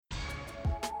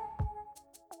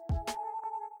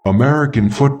American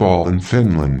football in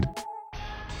Finland.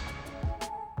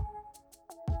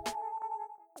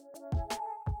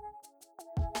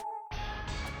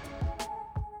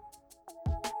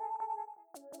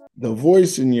 The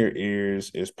voice in your ears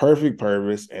is Perfect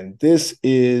Purpose, and this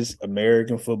is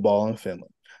American Football in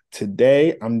Finland.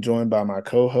 Today, I'm joined by my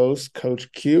co-hosts,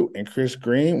 Coach Q and Chris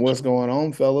Green. What's going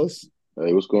on, fellas?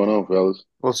 Hey, what's going on, fellas?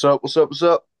 What's up? What's up? What's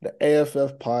up? The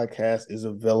AFF podcast is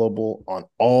available on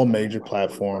all major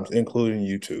platforms, including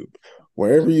YouTube.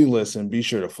 Wherever you listen, be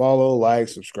sure to follow, like,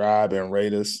 subscribe, and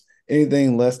rate us.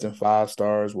 Anything less than 5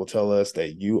 stars will tell us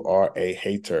that you are a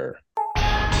hater.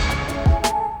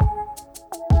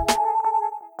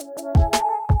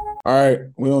 All right,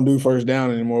 we don't do first down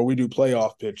anymore. We do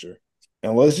playoff picture.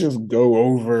 And let's just go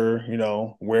over,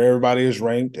 where everybody is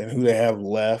ranked and who they have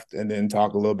left, and then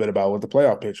talk a little bit about what the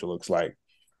playoff picture looks like.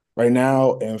 Right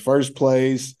now, in first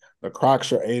place, the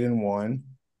Crocs are 8-1.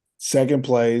 Second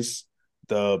place,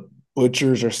 the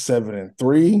Butchers are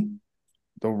 7-3.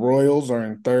 The Royals are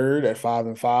in third at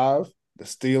 5-5. The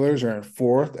Steelers are in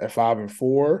fourth at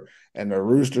 5-4, and the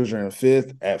Roosters are in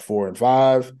fifth at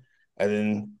 4-5. And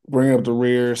then bring up the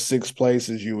rear, sixth place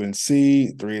is UNC,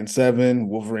 3-7.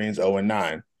 Wolverines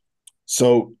 0-9.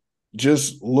 So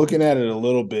just looking at it a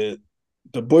little bit,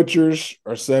 the Butchers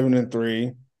are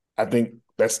 7-3. I think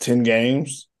that's 10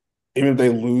 games. Even if they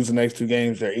lose the next 2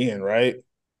 games, they're in, right?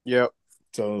 Yep.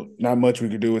 So not much we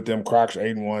could do with them. Crocs are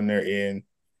 8-1, they're in.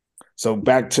 So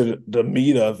back to the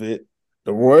meat of it.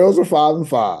 The Royals are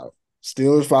 5-5.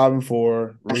 Steelers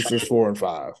 5-4. Roosters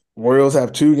 4-5. Royals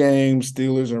have 2 games.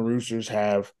 Steelers and Roosters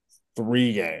have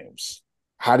 3 games.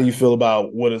 How do you feel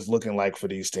about what it's looking like for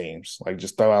these teams? Like,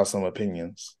 just throw out some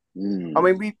opinions. I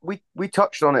mean, we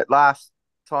touched on it last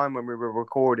time when we were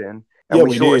recording, and Yeah, we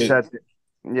we sort of did. said,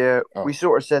 we Oh,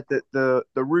 sort of said that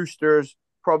the Roosters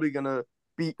probably gonna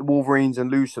beat the Wolverines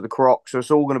and lose to the Crocs, so it's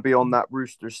all gonna be on that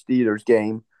Roosters Steelers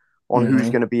game, on who's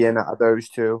mm-hmm. gonna be in out of those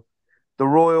two. The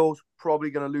Royals probably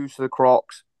gonna lose to the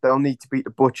Crocs. They'll need to beat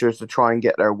the Butchers to try and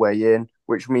get their way in,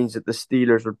 which means that the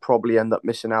Steelers would probably end up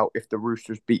missing out if the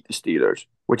Roosters beat the Steelers,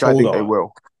 which I Hold think they on.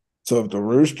 will. So if the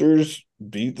Roosters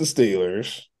beat the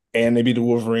Steelers and they beat the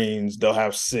Wolverines, they'll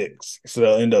have 6. So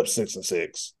they'll end up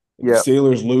 6-6. If the Yeah,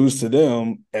 Steelers lose to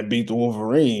them and beat the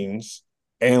Wolverines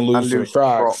and and lose to the lose to the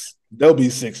Crocs. Crocs, they'll be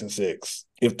 6-6.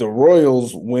 If the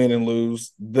Royals win and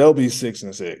lose, they'll be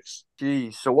 6-6.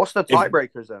 Geez, so what's the If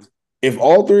tiebreakers then? if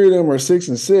all 3 of them are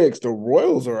 6-6, the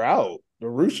Royals are out. The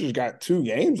Roosters got 2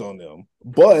 games on them.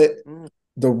 But Mm.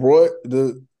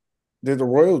 the did the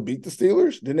Royals beat the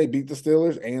Steelers? Didn't they beat the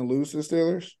Steelers and lose to the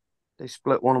Steelers? They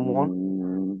split 1-1.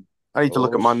 Mm, I need to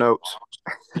look Oh, at my notes.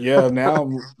 yeah. Now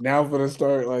I'm gonna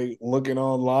start like looking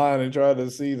online and try to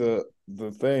see the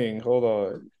thing. Hold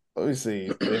on, let me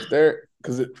see if they're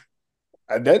because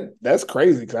that's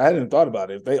crazy because I hadn't thought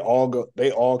about it. If they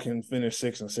all can finish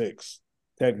 6-6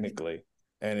 technically,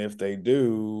 and if they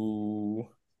do,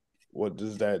 what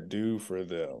does that do for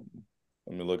them?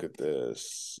 Let me look at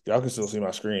this. Y'all can still see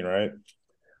my screen, right?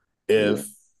 yeah. If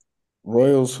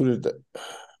Royals, who did that?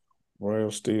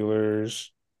 Royals, Steelers.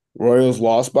 Royals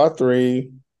lost by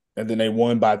 3, and then they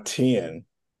won by 10.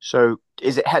 So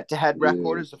is it head to head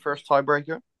record Yeah. as the first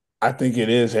tiebreaker? I think it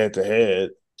is head to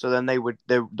head. So then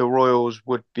the Royals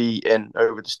would be in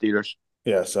over the Steelers.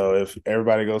 Yeah, so if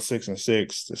everybody goes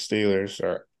 6-6, the Steelers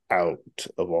are out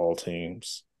of all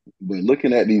teams. But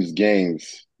looking at the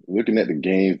games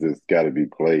that's got to be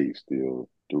played still,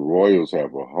 the Royals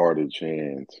have a harder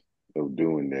chance of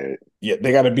doing that Yeah,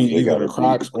 they got to because beat they got either the to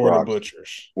beat the Crocs or the Crocs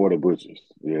Butchers. or the Butchers.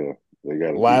 Yeah,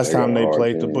 Last they got time a they hard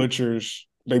played the chance. Butchers,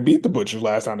 they beat the Butchers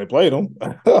last time they played them.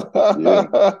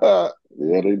 Yeah,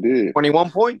 yeah, they did.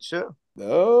 21 points, yeah.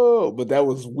 No, but that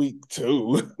was week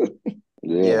 2.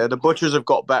 Yeah, Yeah, the Butchers have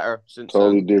got better since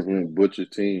totally then. different Butcher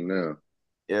team now.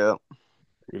 Yeah.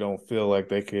 We don't feel like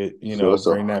they could,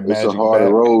 So bring that it's a magic harder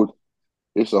back. road.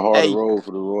 It's a harder Hey, road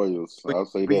for the Royals. but I'll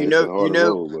say but that you it's a know you harder know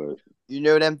road, but you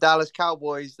know them Dallas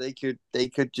Cowboys, they could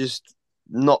just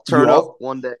not You turn up all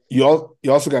one day. you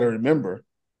also got to remember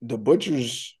the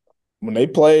Butchers when they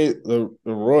play the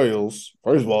Royals.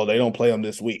 First of all, they don't play them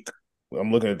this week.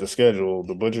 I'm looking at the schedule.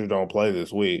 The Butchers don't play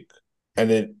this week, and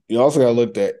then you also got to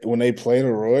look at when they play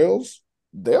the Royals.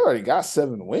 They already got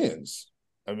 7 wins.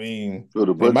 I mean, for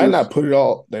the they might Butchers, not put it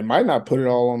all. They might not put it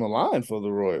all on the line for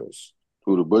the Royals.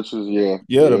 yeah,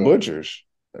 Yeah, the yeah. Butchers.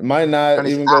 It might not And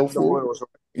it's even at go the full. Royals.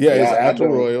 Yeah, it's Yeah, I at the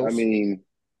don't. Royals. You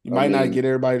I might not mean, get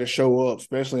everybody to show up,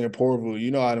 especially in Portville.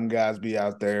 You know how them guys be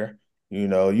out there. You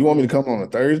want me to Mm. come on a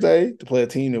Thursday to play a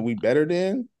team that we better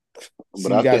than? But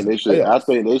See you guys in the I playoffs.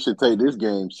 think they should take this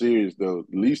game serious though.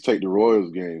 At least take the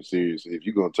Royals game serious. If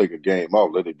you're gonna take a game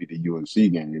off, let it be the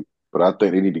UNC game. But I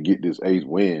think they need to get this eighth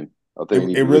win. I think they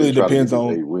need It to really really try to get depends this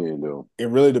on eighth win though. it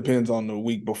really depends on the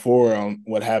week before on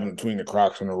what happened between the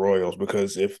Crocs and the Royals.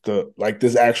 Because if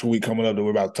this actual week coming up that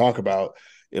we're about to talk about,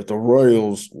 if the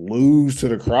Royals lose to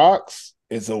the Crocs,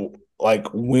 it's a like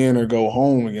win or go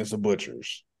home against the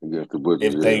Butchers. Against the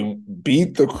Butchers, If yeah. they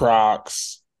beat the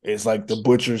Crocs, it's like the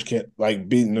Butchers can like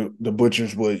beating the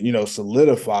Butchers would,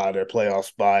 solidify their playoff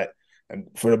spot. And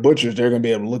for the Butchers, they're gonna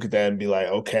be able to look at that and be like,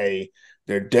 okay,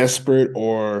 they're desperate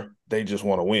or they just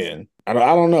want to win. I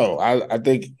don't know. I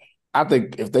think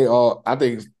if they all I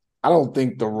don't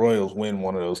think the Royals win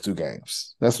one of those two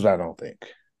games. That's what I don't think.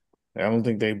 I don't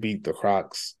think they beat the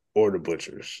Crocs or the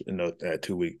Butchers in that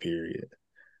 2-week period.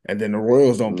 And then the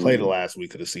Royals don't play the last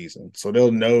week of the season. So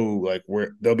they'll know like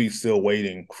where they'll be still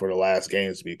waiting for the last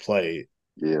games to be played.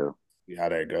 Yeah. See how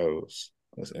that goes.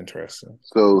 That's interesting.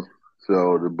 So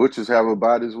the Butchers have a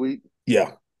bye this week?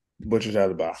 Yeah. Butchers have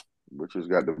the bye. Butchers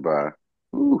got the bye.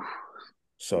 Ooh.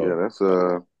 So yeah, that's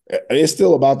it's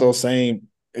still about those same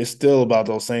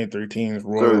three teams, so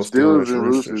the Royals, Steelers Steelers, and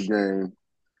Roosters Roosters. game.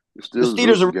 The The Steelers Steelers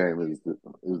Roosters are game is the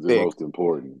big. most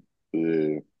important.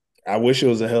 Yeah. I wish it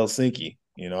was a Helsinki.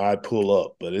 I'd pull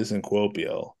up, but it's in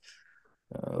Kuopio.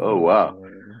 Oh wow. I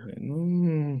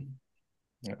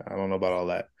don't know about all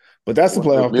that. But that's the What's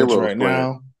the playoff picture Miros right playing?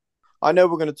 now. I know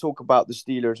we're going to talk about the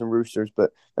Steelers and Roosters,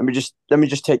 but let me just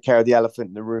take care of the elephant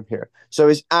in the room here. So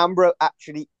is Ambro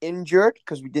actually injured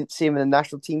because we didn't see him in the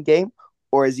national team game,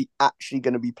 or is he actually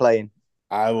going to be playing?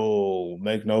 I will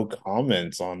make no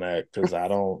comments on that because I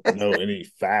don't know any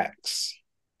facts.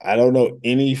 I don't know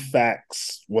any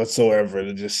facts whatsoever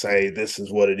to just say this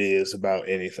is what it is about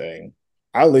anything.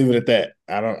 I'll leave it at that.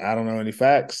 I don't know any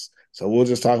facts. So we'll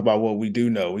just talk about what we do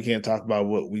know. We can't talk about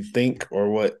what we think or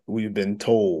what we've been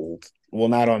told. Well,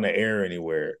 not on the air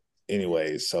anywhere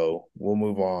anyways. So we'll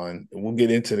move on. We'll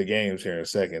get into the games here in a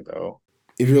second though.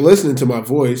 If you're listening to my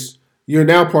voice, you're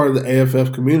now part of the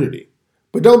AFF community.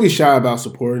 But don't be shy about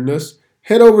supporting us.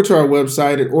 Head over to our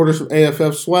website and order some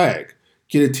AFF swag.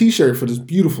 Get a t-shirt for this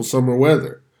beautiful summer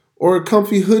weather, or a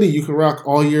comfy hoodie you can rock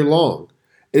all year long.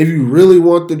 And if you really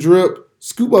want the drip,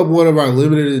 scoop up one of our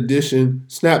limited edition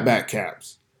snapback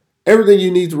caps. Everything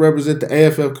you need to represent the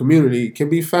AFF community can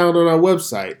be found on our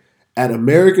website at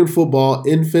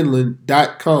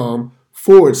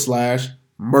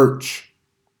americanfootballinfinland.com/merch.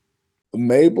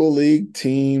 Maple League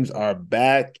teams are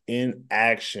back in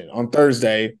action. On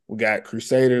Thursday, we got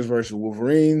Crusaders versus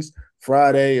Wolverines.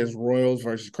 Friday is Royals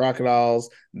versus Crocodiles.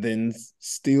 Then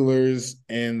Steelers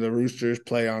and the Roosters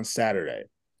play on Saturday.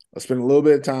 Let's spend a little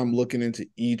bit of time looking into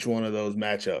each one of those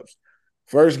matchups.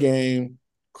 First game,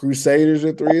 Crusaders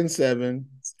at 3-7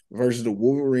 versus the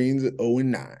Wolverines at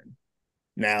 0-9.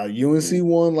 Now, UNC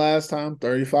won last time,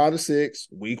 35-6.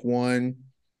 Week 1,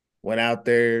 went out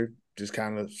there, just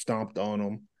kind of stomped on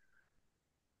them.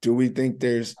 Do we think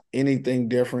there's anything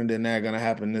different than that going to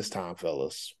happen this time,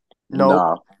 fellas? No.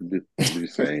 Nah, be the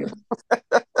same.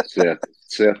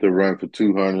 Seth to run for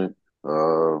 200.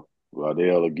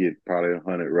 Waddell will get probably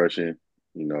 100 rushing.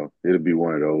 It'll be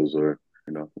one of those, or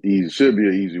easy. Should be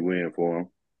an easy win for him.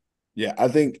 Yeah, I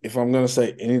think if I'm going to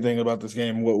say anything about this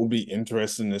game, what will be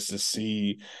interesting is to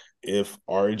see if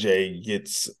RJ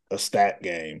gets a stat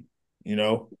game.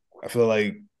 I feel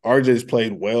like RJ's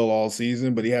played well all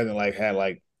season, but he hasn't had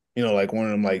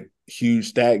one of them huge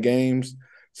stat games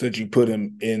so that you put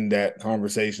him in that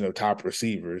conversation of top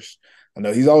receivers. I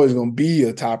know he's always going to be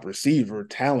a top receiver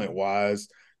talent-wise,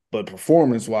 but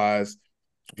performance-wise,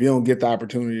 if you don't get the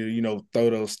opportunity to, throw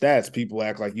those stats, people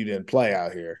act like you didn't play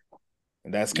out here.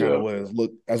 And that's kind of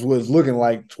that's what it's looking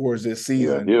like towards this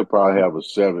season. Yeah, he'll probably have a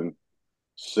seven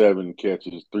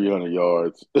catches, 300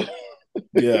 yards.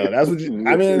 Yeah, that's what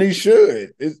he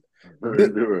should.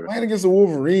 Playing against the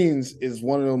Wolverines is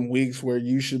one of them weeks where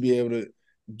you should be able to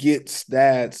get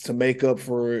stats to make up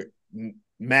for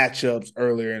matchups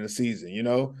earlier in the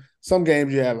season. Some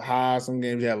games you have high, some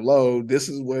games you have low. This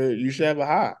is where you should have a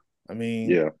high.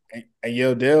 Yeah. And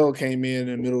Yodell came in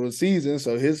the middle of the season,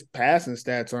 so his passing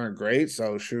stats aren't great.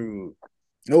 So, shoot,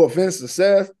 no offense to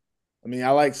Seth. I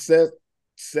like Seth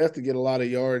to get a lot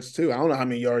of yards, too. I don't know how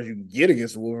many yards you can get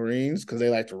against the Wolverines because they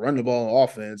like to run the ball on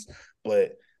offense,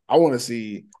 but I want to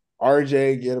see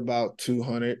RJ get about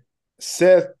 200,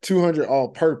 Seth 200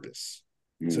 all-purpose.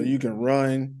 So you can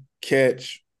run,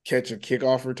 catch a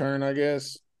kickoff return, I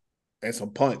guess, and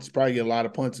some punts. Probably get a lot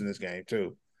of punts in this game,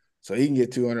 too. So he can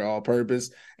get 200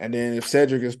 all-purpose. And then if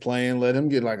Cedric is playing, let him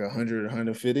get 100,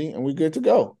 150, and we're good to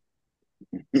go.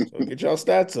 So get y'all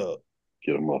stats up.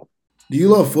 Get them up. Do you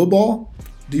love football?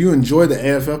 Do you enjoy the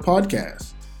AFF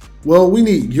podcast? Well, we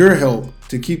need your help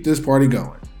to keep this party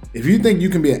going. If you think you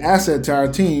can be an asset to our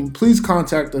team, please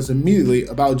contact us immediately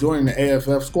about joining the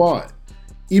AFF squad.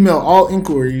 Email all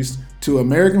inquiries to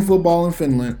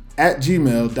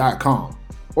AmericanFootballInFinland@gmail.com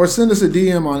or send us a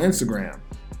DM on Instagram.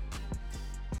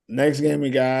 Next game we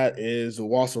got is the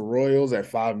Wausau Royals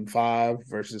at 5-5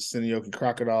 versus Senioki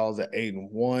Crocodiles at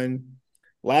 8-1.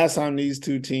 Last time these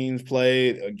two teams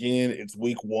played, again, it's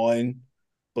week 1,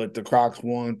 but the Crocs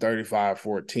won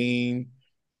 35-14.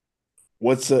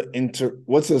 What's a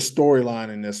storyline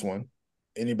in this one?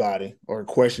 Anybody, or a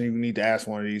question you need to ask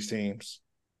one of these teams?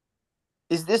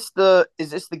 Is this the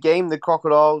game the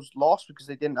Crocodiles lost because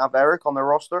they didn't have Eric on their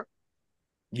roster?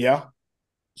 Yeah.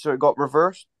 So it got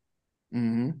reversed?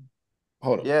 Mm-hmm.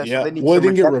 Hold on. Yeah, so they need Well, it some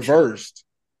didn't get redemption. reversed.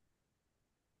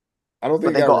 I don't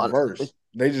think But it they got got reversed.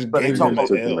 They just but gave they them took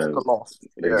an took them L. as- a loss.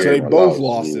 They Yeah. So gave they them a both loss,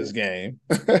 lost yeah. this game.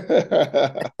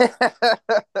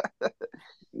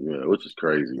 Yeah, which is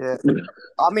crazy. Yeah.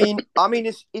 I mean,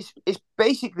 it's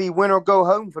basically win or go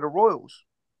home for the Royals.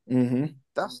 Mm-hmm.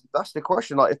 That's the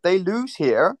question. Like, if they lose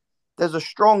here, there's a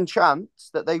strong chance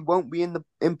that they won't be in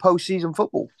postseason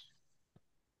football.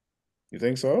 You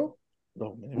think so?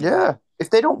 Oh, man. Yeah. If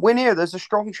they don't win here, there's a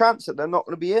strong chance that they're not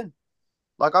going to be in.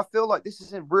 Like, I feel like this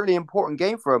is a really important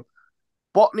game for them.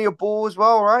 Botany a ball as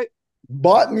well, right?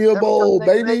 Botany Every time Bowl, they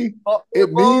say baby. Botany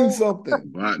It Bowl, means something.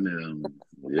 Botany,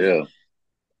 yeah.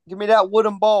 give me that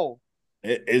wooden ball.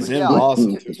 It's But in yeah,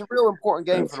 Boston. it's a real important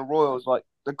game for the Royals. Like,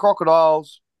 the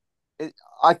Crocodiles,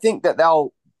 I think that they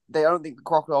don't think the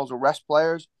Crocodiles will rest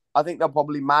players. I think they'll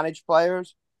probably manage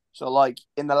players. So, like,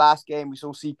 in the last game, we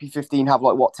saw CP15 have,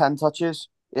 10 touches,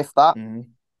 if that. Mm-hmm.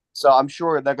 So I'm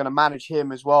sure they're going to manage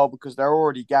him as well because they're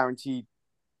already guaranteed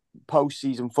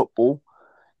postseason football.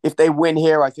 If they win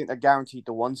here, I think they're guaranteed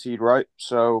the 1 seed, right?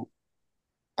 So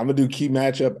I'm gonna do key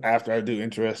matchup after I do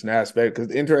interesting aspect, because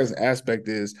the interesting aspect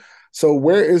is, so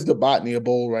where is the Botany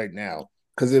Bowl right now?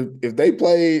 Because if they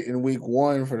played in week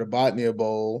 1 for the Botany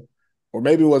Bowl, or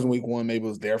maybe it wasn't week 1, maybe it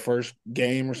was their first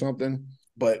game or something,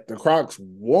 but the Crocs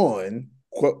won,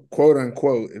 quote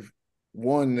unquote, if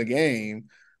won the game,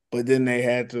 but then they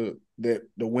had to, that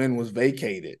the win was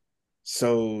vacated.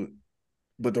 So,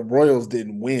 but the Royals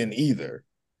didn't win either.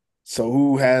 So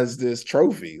who has this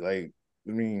trophy? Like, I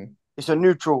mean, it's a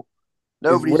neutral.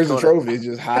 Nobody's where's the got trophy? It's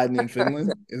just hiding in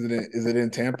Finland. Is it in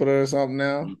Tampa or something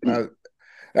now?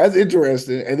 That's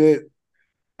interesting. And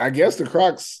I guess the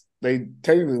Crocs, they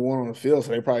technically won on the field,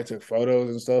 so they probably took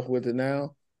photos and stuff with it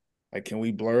now. Like, can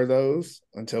we blur those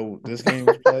until this game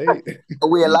is played? it. Are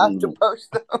we allowed to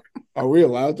post them? Are we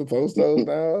allowed to post those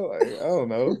now? Like, I don't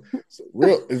know.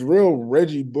 It's real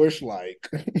Reggie Bush like.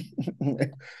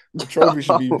 The trophy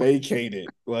should be vacated.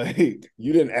 Like,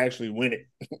 you didn't actually win it.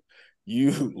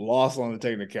 You lost on the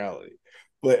technicality.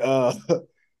 But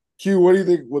Q, what do you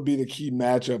think would be the key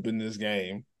matchup in this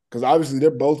game? Because obviously they're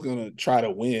both gonna try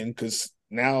to win, because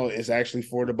now it's actually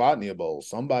for the Botany Bowl.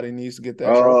 Somebody needs to get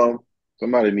that trophy.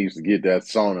 Somebody needs to get that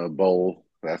sauna bowl,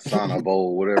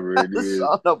 whatever it The is.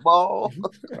 son of ball.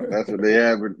 That's what they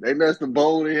have. That's the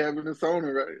bowl they have in the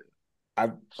sauna, right? I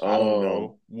don't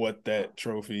know what that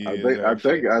trophy I is. think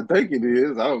Actually, I think it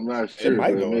is. I'm not it sure,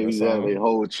 might but go in the maybe they have a sauna.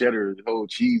 whole cheddar, whole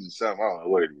cheese or something. I don't know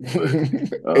what it is.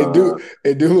 But,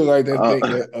 It do look like that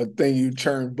thing, a thing you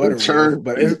churn butter with, churn,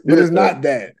 but it's not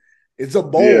that. It's a yeah,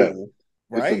 bowl,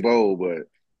 it's a right? bowl, but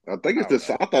I think I it's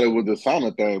don't know. I thought it was the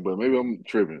sauna thing, but maybe I'm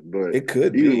tripping. But It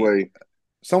could either be. way,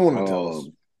 Someone will tell us.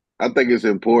 I think it's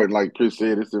important. Like Chris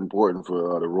said, it's important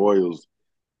for the Royals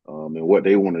and what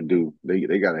they want to do.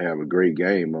 They got to have a great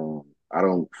game. I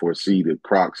don't foresee the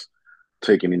Crocs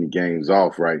taking any games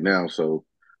off right now, so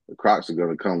the Crocs are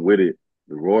going to come with it.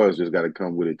 The Royals just got to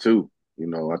come with it too.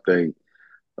 I think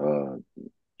uh,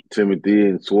 Timothy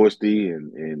and Swarsty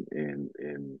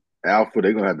and Alpha,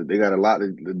 they got a lot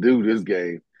to do this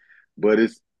game. But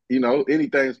it's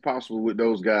anything's possible with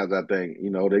those guys. I think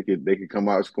they could come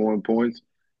out scoring points,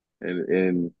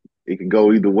 and it can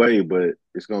go either way. But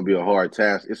it's going to be a hard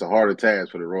task. It's a harder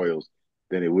task for the Royals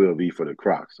than it will be for the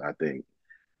Crocs, I think.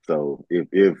 So if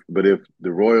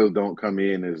the Royals don't come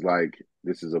in as like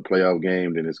this is a playoff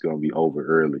game, then it's going to be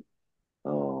over early.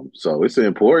 So it's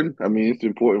important. I mean, it's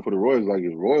important for the Royals. Like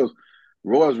if Royals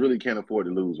really can't afford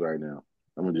to lose right now.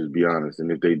 I'm gonna just be honest. And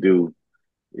if they do,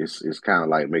 it's kind of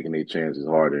like making their chances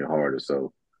harder and harder.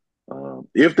 So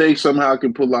if they somehow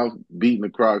can pull off beating the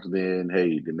Crocs, then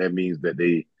hey, then that means that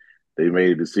they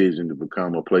made a decision to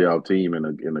become a playoff team and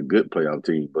a good playoff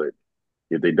team. But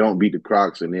if they don't beat the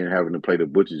Crocs and then having to play the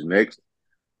Butchers next,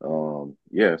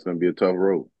 yeah, it's gonna be a tough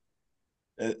road.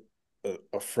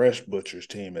 a fresh Butchers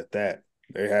team at that.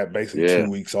 They had basically Yeah.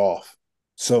 2 weeks off.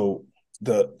 So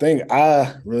the thing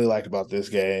I really like about this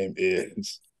game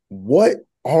is what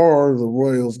are the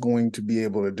Royals going to be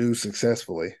able to do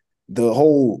successfully? The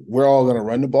whole we're all going to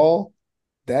run the ball,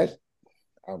 that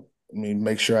I mean,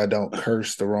 make sure I don't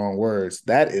curse the wrong words.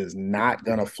 That is not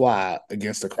going to fly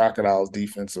against the Crocodiles'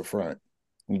 defensive front.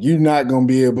 You're not going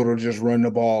to be able to just run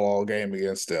the ball all game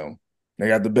against them. They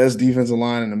got the best defensive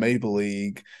line in the Maple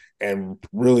League and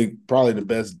really probably the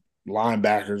best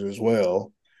linebackers as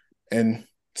well. And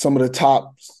some of the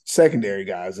top secondary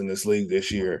guys in this league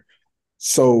this year.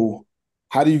 So,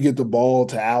 how do you get the ball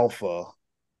to Alpha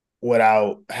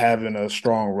without having a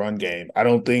strong run game? I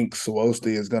don't think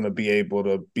Sawosty is going to be able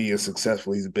to be as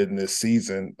successful as he's been this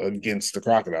season against the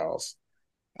Crocodiles.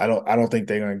 I don't think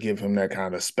they're going to give him that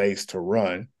kind of space to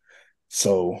run.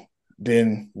 So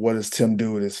then what does Tim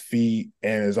do with his feet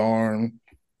and his arm?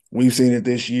 We've seen it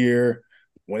this year.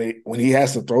 When he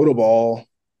has to throw the ball,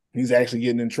 he's actually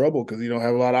getting in trouble because he don't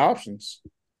have a lot of options.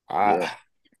 I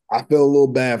feel a little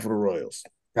bad for the Royals.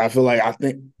 I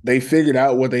think they figured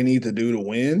out what they need to do to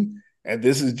win, and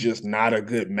this is just not a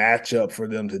good matchup for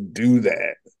them to do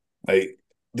that. Like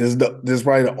this is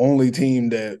probably the only team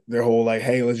that their whole like,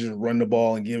 hey, let's just run the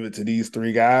ball and give it to these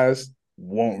three guys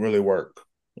won't really work.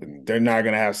 They're not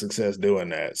going to have success doing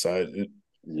that. So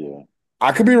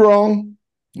I could be wrong.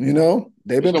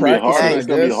 They've been practicing. It's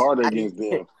gonna be harder against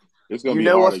them. It's gonna be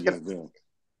hard against them.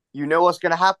 You know what's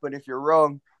gonna happen if you're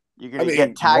wrong. You're gonna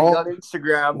get tagged on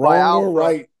Instagram by Alpha, or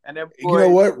right. And then you know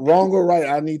what? Wrong or right,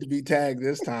 I need to be tagged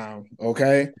this time.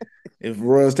 Okay. If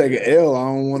Royals take an L, I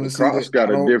don't want to see that.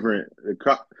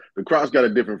 The Crocs got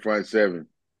a different front seven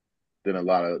than a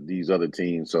lot of these other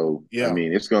teams. So yeah. I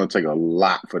mean, it's gonna take a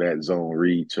lot for that zone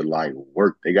read to like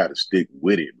work. They got to stick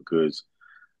with it because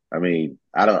I mean,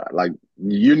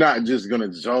 you're not just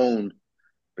gonna zone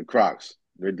the Crocs.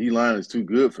 Their D line is too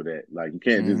good for that. Like you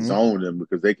can't just zone them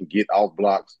because they can get off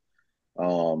blocks.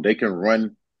 They can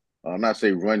run. I'm not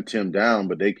say run Tim down,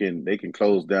 but they can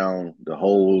close down the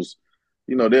holes.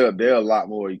 They're a lot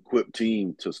more equipped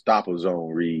team to stop a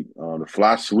zone read. The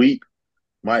fly sweep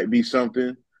might be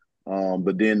something,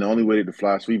 but then the only way that the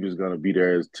fly sweep is going to be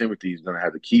there is Timothy's going to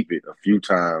have to keep it a few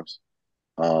times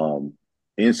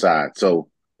inside. So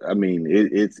I mean,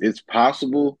 it's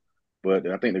possible, but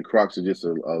I think the Crocs are just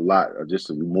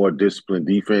a more disciplined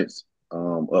defense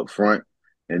up front,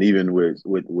 and even with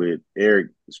Eric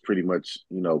is pretty much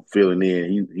filling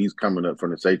in. He's coming up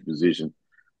from the safety position,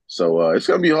 so it's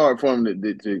gonna be hard for him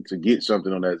to get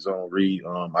something on that zone read.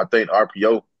 I think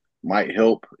RPO might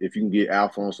help if you can get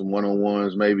Alpha on some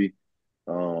one-on-ones maybe.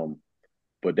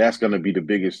 But that's going to be the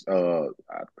biggest,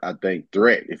 I think,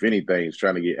 threat, if anything, is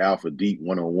trying to get Alpha deep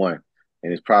one-on-one.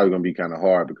 And it's probably going to be kind of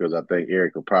hard because I think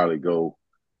Eric will probably go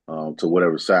to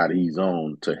whatever side he's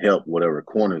on to help whatever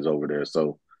corners over there.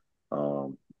 So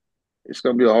it's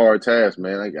going to be a hard task,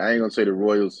 man. I ain't going to say the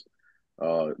Royals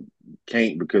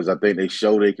can't because I think they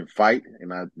show they can fight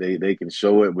and they can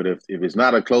show it. But if it's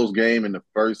not a close game in the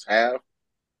first half,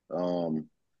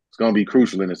 it's going to be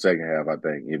crucial in the second half, I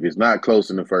think. If it's not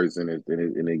close in the first and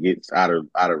it gets out of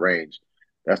range,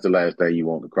 that's the last thing you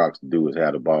want the Crocs to do is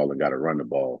have the ball and got to run the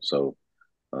ball. So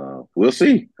we'll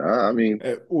see. I mean,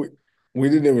 we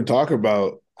didn't even talk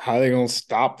about how they're going to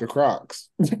stop the Crocs.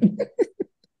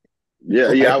 You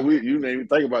didn't even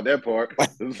think about that part.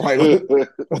 The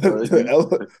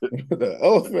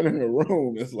elephant in the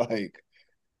room is like,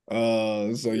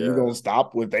 you're going to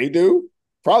stop what they do?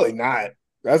 Probably not.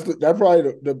 That's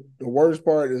probably the worst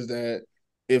part is that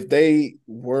if they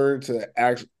were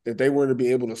to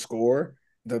be able to score,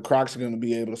 the Crocs are going to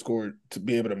be able to score to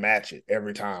be able to match it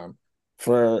every time.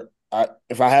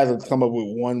 If I had to come up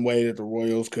with one way that the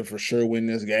Royals could for sure win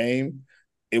this game,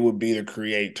 it would be to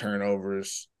create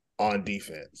turnovers on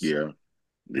defense. Yeah.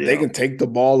 If they can take the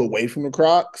ball away from the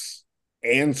Crocs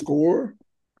and score,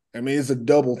 I mean, it's a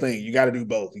double thing. You got to do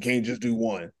both. You can't just do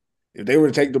one. If they were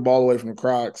to take the ball away from the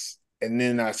Crocs and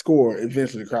then not score,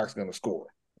 eventually the Crocs are going to score.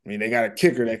 I mean, they got a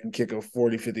kicker that can kick a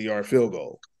 40, 50-yard field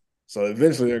goal. So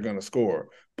eventually they're going to score.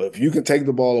 But if you can take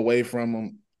the ball away from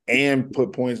them and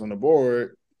put points on the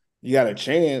board, you got a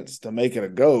chance to make it a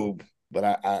go.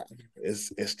 But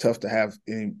it's tough to have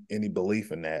any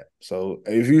belief in that. So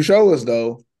if you show us,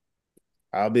 though,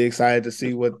 I'll be excited to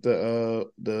see what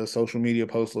the social media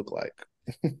posts look like.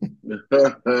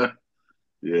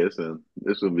 Yeah,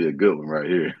 this will be a good one right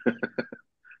here.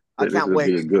 I can't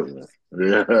wait. This will be a good one.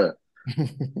 Yeah,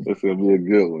 this will be a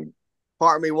good one.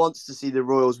 Part of me wants to see the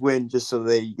Royals win just so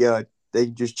they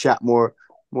just chat more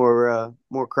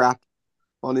crap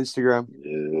on Instagram.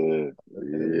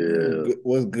 Yeah.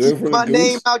 what's good for Keep the my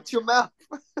name goose, out your mouth.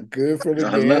 good for the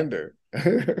I know. gander.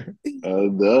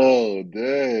 No,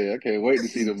 dang. I can't wait to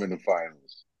see them in the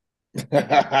finals.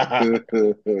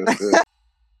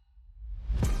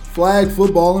 Flag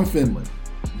football in Finland.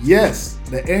 Yes,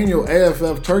 the annual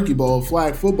AFF Turkey Bowl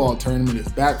flag football tournament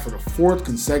is back for the 4th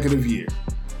consecutive year.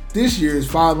 This year's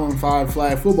 5-on-5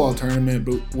 flag football tournament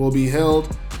will be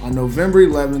held on November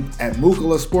 11th at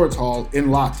Mukula Sports Hall in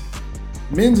Lahti.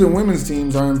 Men's and women's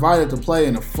teams are invited to play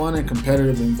in a fun and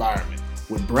competitive environment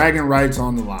with bragging rights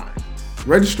on the line.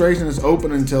 Registration is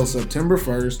open until September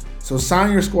 1st, so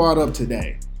sign your squad up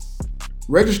today.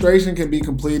 Registration can be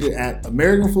completed at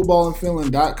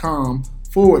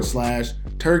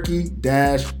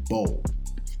AmericanFootballInFinland.com/turkey-bowl.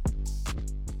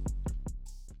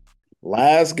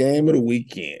 Last game of the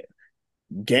weekend.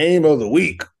 Game of the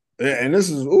week. And this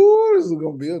is going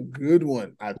to be a good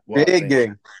one. I Big think.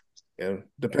 game. Yeah,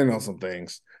 depending on some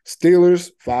things.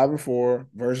 Steelers 5-4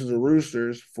 versus the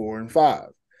Roosters 4-5.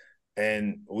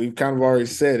 And we've kind of already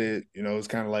said it, it's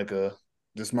kind of like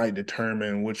this might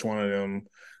determine which one of them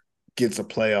gets a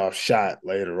playoff shot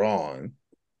later on,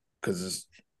 because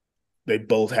they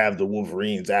both have the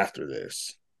Wolverines after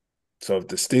this. So if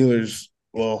the Steelers,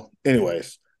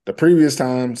 anyways, the previous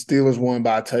time Steelers won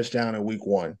by a touchdown in week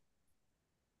 1.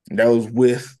 That was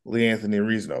with Lee Anthony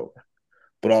Reasnover.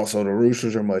 But also the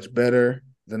Roosters are much better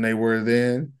than they were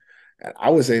then. And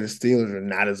I would say the Steelers are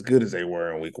not as good as they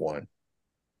were in week 1.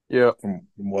 Yeah. From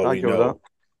what I we agree with know. that.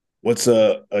 What's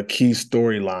a key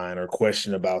storyline or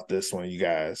question about this one, you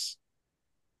guys?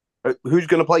 Who's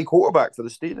going to play quarterback for the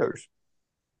Steelers?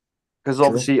 Because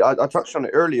obviously, I touched on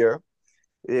it earlier.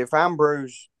 If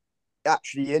Ambrose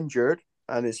actually injured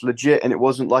and it's legit and it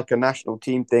wasn't like a national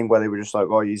team thing where they were just like,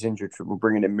 oh, he's injured, so we're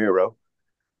bringing in Miro.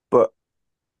 But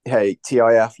hey,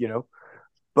 TIF,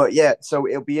 But yeah, so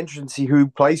it'll be interesting to see who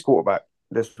plays quarterback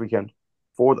this weekend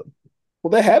for them.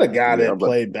 Well, they had a guy Yeah, that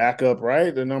played backup,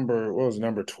 right? What was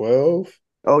number 12?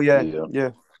 Oh, yeah. yeah.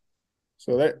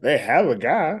 So they have a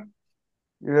guy. I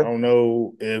Yeah. don't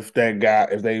know if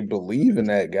they believe in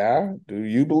that guy. Do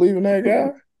you believe in that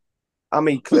guy? I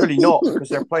mean, clearly not, because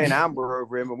they're playing Amber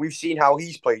over him, and we've seen how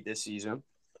he's played this season.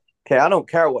 Okay, I don't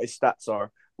care what his stats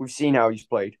are. We've seen how he's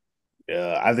played.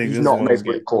 Yeah, I think He's this is not one of those made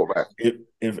for the games. quarterback.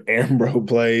 If Ambro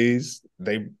plays,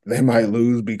 they might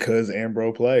lose because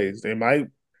Ambro plays. They might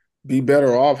be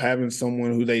better off having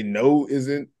someone who they know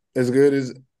isn't as good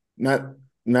as not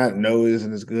know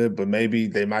isn't as good, but maybe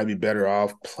they might be better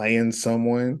off playing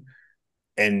someone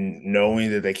and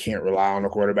knowing that they can't rely on the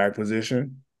quarterback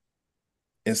position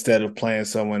instead of playing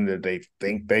someone that they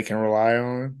think they can rely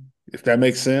on. If that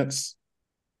makes sense.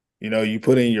 You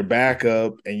put in your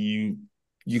backup and you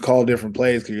call different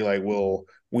plays because you're like, well,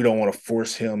 we don't want to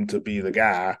force him to be the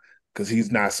guy because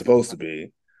he's not supposed to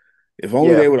be. If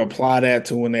only they would apply that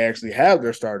to when they actually have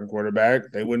their starting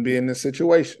quarterback, they wouldn't be in this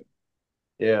situation.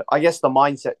 Yeah, I guess the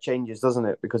mindset changes, doesn't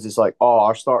it? Because it's like, oh,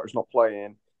 our starter's not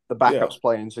playing, the backup's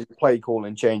playing, so your play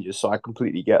calling changes. So I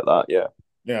completely get that. Yeah.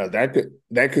 Yeah,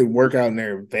 that could work out in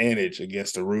their advantage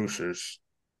against the Roosters,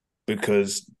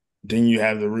 because then you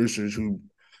have the Roosters,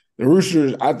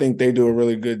 I think they do a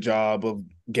really good job of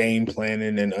game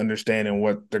planning and understanding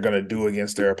what they're going to do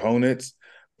against their opponents.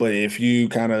 But if you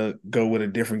kind of go with a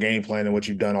different game plan than what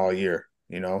you've done all year,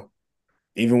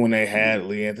 even when they had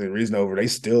Lee Anthony Reasnover, they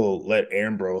still let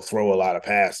Ambrose throw a lot of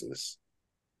passes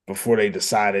before they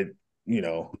decided,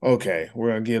 okay, we're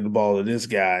going to give the ball to this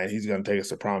guy and he's going to take us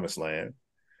to promised land.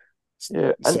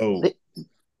 Yeah. And So,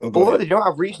 although they don't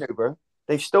have Reasnover,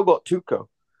 they've still got Tuco.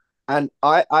 And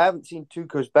I haven't seen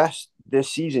Tuco's best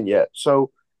this season yet.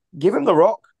 So give him the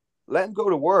rock, let him go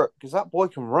to work, because that boy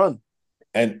can run.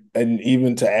 And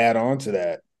even to add on to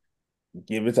that,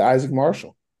 give it to Isaac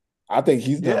Marshall. I think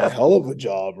he's done a hell of a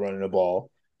job running the ball.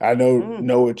 I know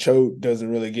Noah Choate doesn't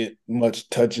really get much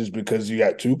touches because you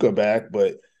got Tuca back,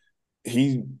 but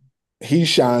he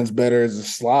shines better as a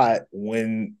slot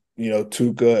when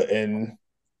Tuca and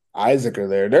Isaac are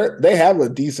there. They have a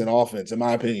decent offense, in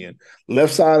my opinion.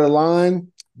 Left side of the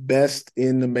line, best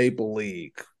in the Maple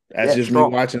League. That's just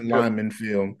strong. me watching lineman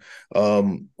film.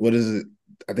 What is it?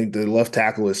 I think the left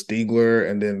tackle is Stiegler,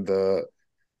 and then the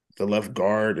left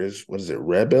guard is, what is it,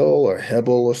 Rebel or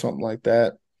Hebel or something like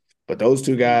that. But those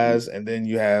two guys, and then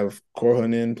you have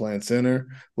Korhonen playing center.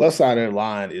 Left side of the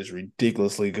line is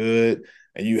ridiculously good,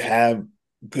 and you have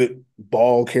good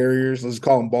ball carriers. Let's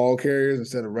call them ball carriers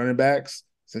instead of running backs,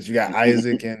 since you got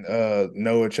Isaac and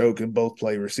Noah Choate can both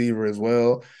play receiver as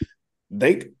well.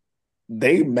 They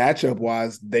matchup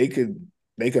wise, they could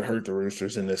hurt the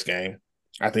Roosters in this game.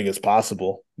 I think it's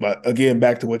possible. But again,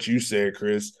 back to what you said,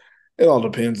 Chris, it all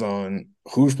depends on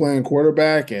who's playing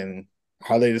quarterback and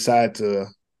how they decide to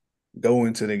go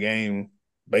into the game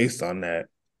based on that.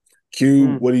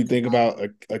 Q, what do you think about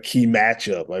a key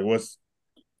matchup? Like, what's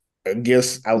I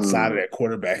guess outside of Mm, that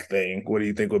quarterback thing, what do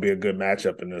you think would be a good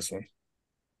matchup in this one?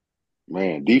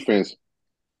 man, defense.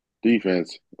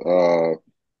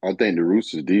 I think the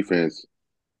Roosters defense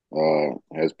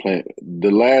has played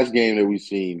the last game that we've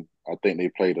seen. I think they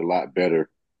played a lot better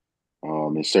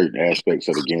in certain aspects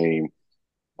of the game.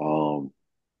 Um,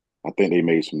 I think they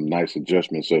made some nice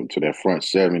adjustments up to that front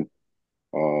seven.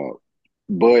 Uh,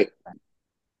 but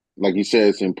like you said,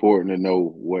 it's important to know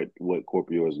what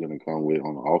Corpio is going to come with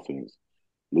on the offense.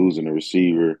 Losing a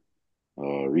receiver,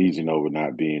 reason over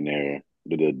not being there,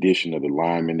 the addition of the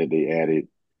lineman that they added,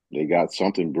 they got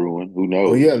something brewing. Who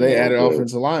Oh knows? yeah, You they know, added but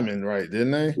offensive linemen, right?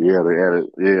 Didn't they?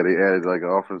 they added like an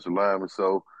offensive lineman.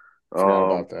 So Forgot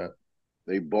um, about that.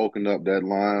 they bulking up that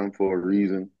line for a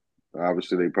reason.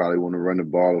 Obviously, they probably want to run the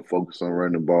ball or focus on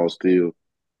running the ball still.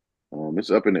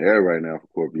 It's up in the air right now for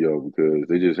Scorpio because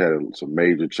they just had some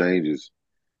major changes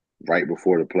right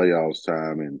before the playoffs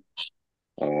time and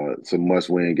some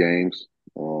must-win games.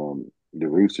 The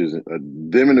Roosters,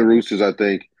 them and the Roosters, I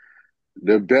think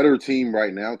the better team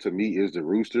right now to me is the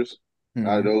Roosters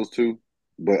out of Mm-hmm. those two.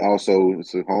 But also,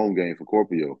 it's a home game for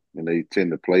Scorpio, and they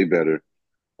tend to play better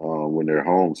when they're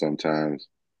home sometimes.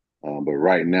 But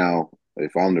right now,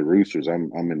 if I'm the Roosters,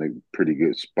 I'm in a pretty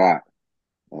good spot,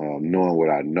 knowing what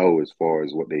I know as far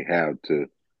as what they have to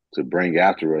bring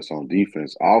after us on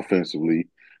defense. Offensively,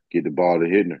 get the ball to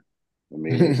Hittner. I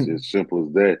mean, it's as simple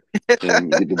as that.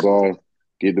 Get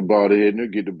the ball to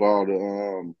Hittner, get the ball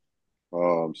to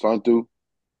Santu.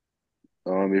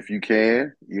 If you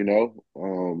can,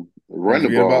 Don't run the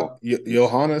forget ball. about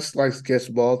Johannes likes to catch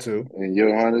the ball too. And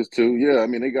Johannes too. Yeah, I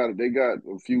mean they got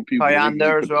a few people that they Cayenne can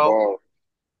just there as put the well. ball.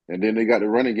 And then they got the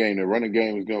running game. The running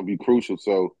game is going to be crucial.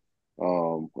 So,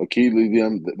 Achilles,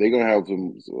 them, they're going to have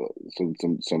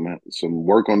some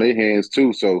work on their hands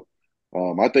too. So,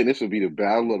 I think this will be the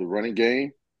battle of the running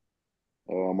game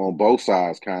on both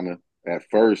sides, kind of at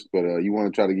first. But you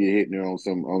want to try to get hit there on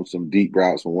some deep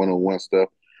routes, some one-on-one stuff.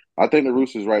 I think the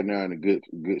Roosters right now in a good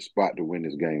spot to win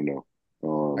this game, though.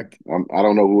 I, I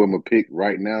don't know who I'm gonna pick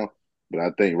right now, but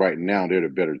I think right now they're the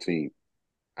better team.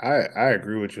 I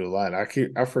agree with you a lot. I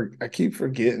keep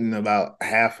forgetting about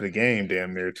half of the game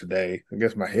damn near today. I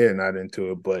guess my head not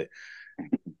into it, but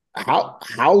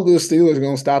how the Steelers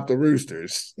gonna stop the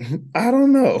Roosters? I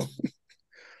don't know.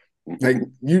 Like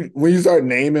you when you start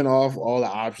naming off all the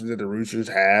options that the Roosters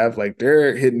have, like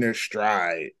they're hitting their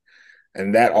stride.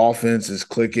 And that offense is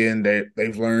clicking.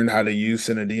 They've learned how to use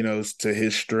Sinadinos to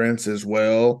his strengths as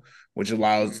well, which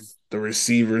allows the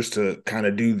receivers to kind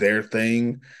of do their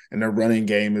thing. And their running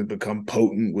game has become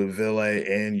potent with Ville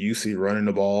and UC running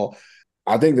the ball.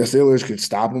 I think the Steelers could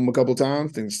stop them a couple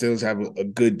times. I think the Steelers have a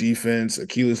good defense.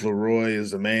 Achilles Leroy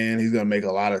is the man. He's going to make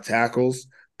a lot of tackles,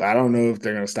 but I don't know if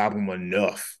they're going to stop him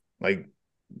enough. Like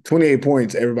 28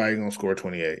 points, everybody's going to score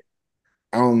 28.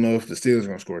 I don't know if the Steelers are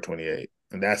going to score 28,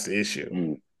 and that's the issue.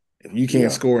 Mm, If you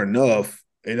can't yeah. score enough,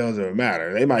 it doesn't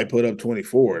matter. They might put up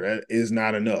 24. That is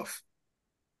not enough.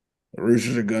 The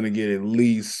Roosters are going to get at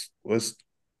least, what's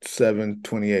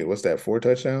 7-28? What's that, 4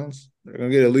 touchdowns? They're going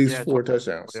to get at least Yeah, 4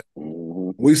 touchdowns. yeah.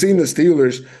 Mm-hmm. We've seen the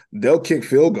Steelers, they'll kick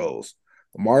field goals.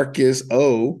 Marcus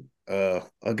O, okay,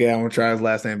 I'm going to try his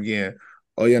last name again,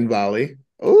 Oyenvali.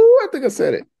 Oh, I think I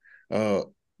said it.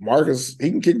 Marcus,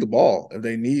 he can kick the ball if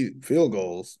they need field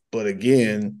goals. But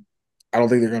again, I don't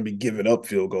think they're going to be giving up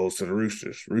field goals to the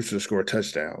Roosters. Roosters score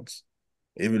touchdowns.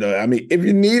 Even though, I mean, if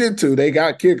you needed to, they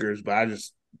got kickers, but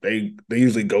they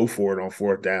usually go for it on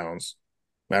fourth downs.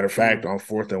 Matter of fact, on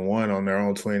 4th and 1 on their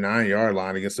own 29-yard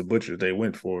line against the Butchers, they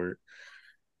went for it.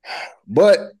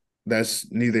 But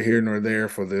that's neither here nor there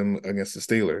for them against the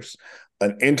Steelers.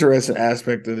 An interesting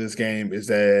aspect of this game is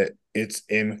that it's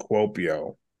in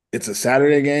Kuopio. It's a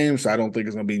Saturday game, so I don't think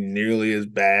it's going to be nearly as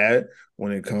bad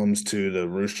when it comes to the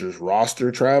Roosters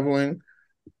roster traveling.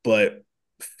 But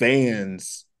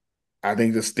fans, I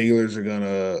think the Steelers are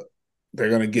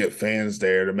gonna get fans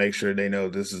there to make sure they know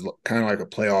this is kind of like a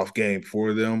playoff game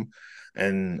for them.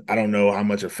 And I don't know how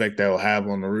much effect that will have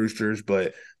on the Roosters,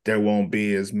 but there won't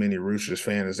be as many Roosters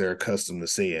fans as they're accustomed to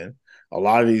seeing. A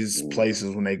lot of these Mm,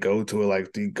 places, when they go to it,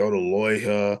 like they go to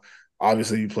Loiha,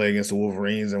 obviously you play against the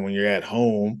Wolverines, and when you're at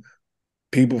home,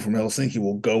 people from Helsinki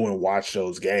will go and watch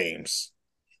those games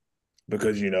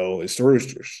because it's the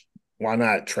Roosters. Why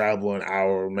not travel an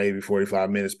hour, maybe 45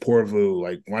 minutes, Porvoo?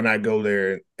 Like, why not go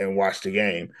there and watch the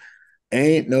game?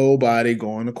 Ain't nobody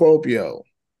going to Kuopio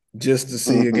just to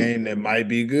see a mm. game that might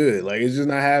be good. Like, it's just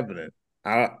not happening.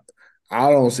 I I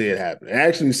don't see it happening.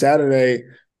 Actually, Saturday,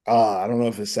 I don't know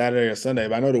if it's Saturday or Sunday,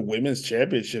 but I know the women's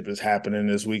championship is happening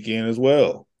this weekend as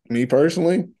well. Me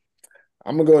personally,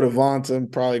 I'm gonna go to Vonta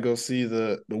and probably go see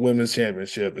the women's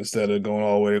championship instead of going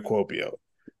all the way to Kuopio.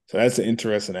 So that's an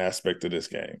interesting aspect of this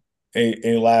game.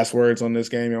 Any last words on this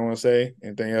game you want to say?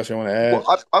 Anything else you want to Well,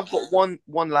 add? I've got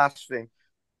one last thing,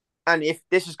 and if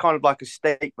this is kind of like a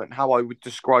statement, how I would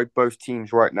describe both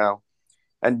teams right now,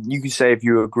 and you can say if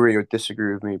you agree or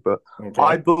disagree with me, but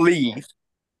I Okay. believe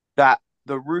that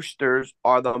the Roosters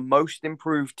are the most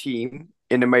improved team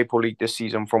in the Maple League this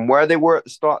season, from where they were at the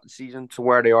start of the season to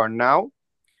where they are now.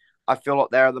 I feel like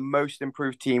they're the most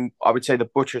improved team. I would say the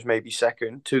Butchers may be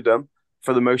second to them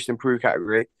for the most improved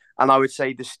category, and I would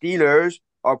say the Steelers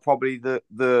are probably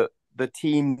the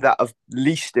team that have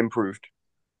least improved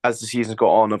as the season's got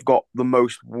on. Have got the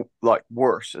most like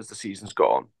worse as the season's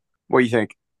got on. What do you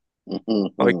think?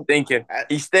 Oh, he's thinking.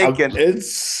 He's thinking.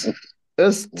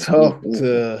 It's tough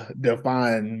to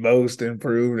define most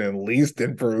improved and least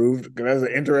improved because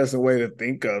that's an interesting way to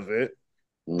think of it.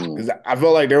 Because I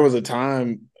felt like there was a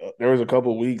time, there was a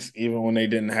couple of weeks, even when they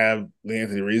didn't have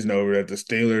Anthony Reason over, that the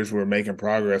Steelers were making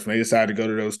progress. When they decided to go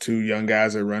to those two young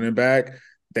guys at running back,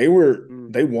 they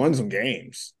won some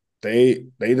games. They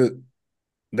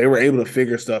were able to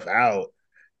figure stuff out,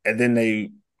 and then they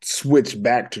switched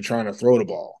back to trying to throw the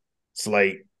ball. So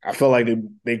like I felt like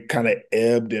they kind of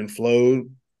ebbed and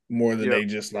flowed more than Yep. they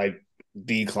just like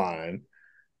declined.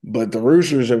 But the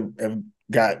Roosters have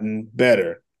gotten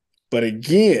better. But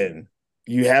again,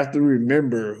 you have to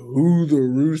remember who the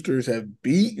Roosters have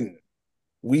beaten.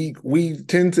 We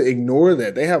tend to ignore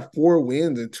that. They have 4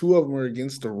 wins and 2 of them are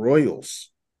against the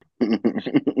Royals. 2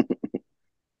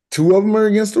 of them are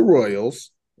against the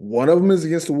Royals. One of them is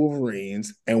against the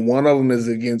Wolverines, and one of them is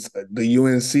against the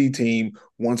UNC team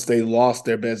once they lost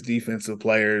their best defensive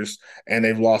players and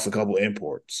they've lost a couple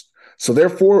imports. So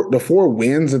therefore, the 4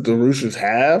 wins that the Roosters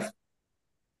have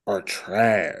are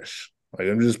trash. Like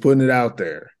I'm just putting it out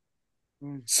there.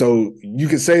 Mm. So you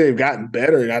can say they've gotten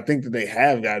better, and I think that they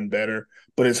have gotten better,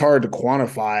 but it's hard to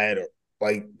quantify it or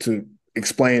like to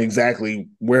explain exactly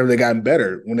where they gotten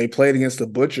better. When they played against the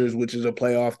Butchers, which is a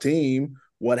playoff team,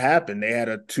 what happened? They had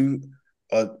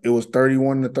it was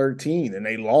 31-13, and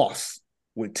they lost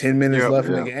with 10 minutes Yep. left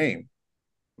in the Yeah. game.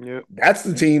 Yep. That's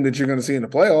the team that you're going to see in the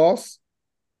playoffs.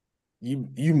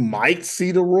 You might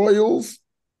see the Royals.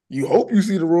 You hope you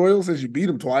see the Royals since you beat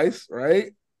them twice,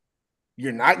 right?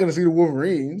 You're not going to see the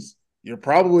Wolverines. You're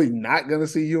probably not going to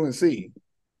see UNC.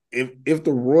 If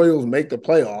the Royals make the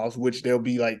playoffs, which they'll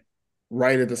be like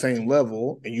right at the same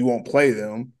level, and you won't play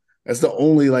them, that's the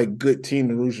only like good team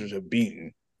the Roosters have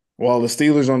beaten. While the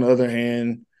Steelers, on the other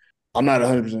hand, I'm not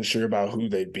 100% sure about who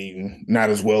they've beaten.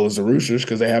 Not as well as the Roosters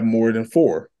because they have more than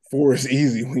 4. 4 is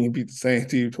easy when you beat the same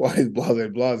team twice,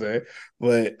 blase.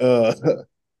 But the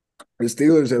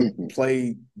Steelers have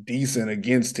played decent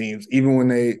against teams, even when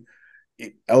they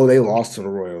lost to the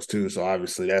Royals too, so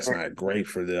obviously that's not great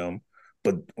for them.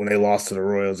 But when they lost to the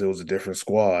Royals, it was a different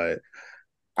squad.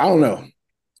 I don't know.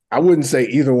 I wouldn't say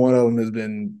either one of them has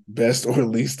been best or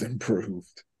least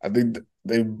improved. I think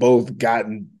they've both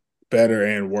gotten better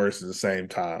and worse at the same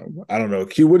time. I don't know.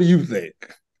 Q, what do you think?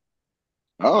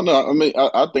 I don't know. I mean,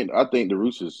 I think the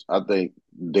Roosters. I think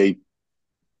they,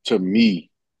 to me,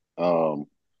 um,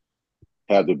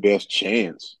 have the best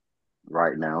chance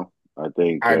right now. I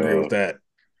think I agree with that.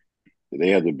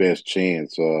 they have the best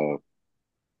chance.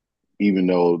 Even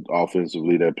though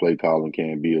offensively their play calling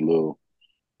can be a little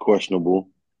questionable,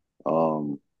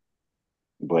 um,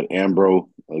 but Ambro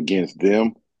against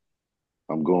them,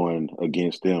 I'm going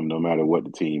against them no matter what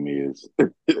the team is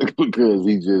because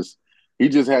he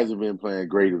just hasn't been playing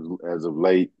great as of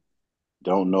late.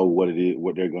 Don't know what it is,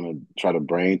 what they're gonna try to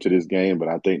bring to this game, but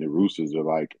I think the Roosters are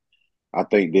like, I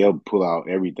think they'll pull out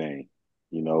everything,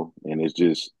 and it's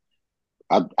just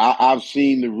I've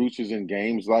seen the Roosters in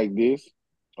games like this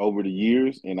over the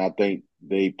years, and I think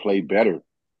they play better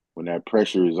when that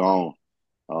pressure is on.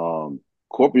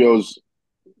 Scorpios,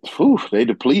 they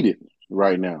depleted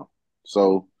right now.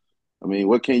 So, I mean,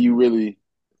 what can you really?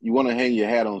 You want to hang your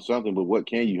hat on something, but what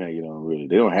can you hang it on? Really,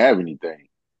 they don't have anything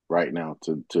right now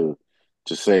to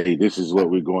say this is what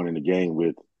we're going in the game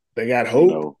with. They got You hope.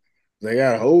 know, They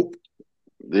got hope.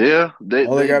 yeah, they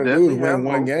All they they got to do is definitely have win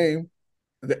one hope. game.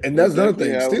 And They that's another definitely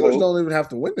thing. have Steelers hope. don't even have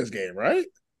to win this game, right?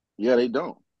 Yeah, they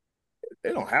don't.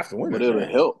 They don't have to win But this, it'll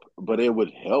right? help. But it would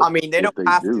I help mean, they if don't they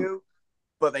have do. to,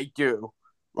 but they do.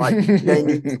 Like they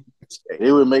need to.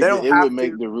 It would make They the don't it would have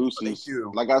make to, the but they Roosters,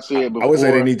 do. like I said I would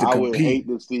say they before, need to compete.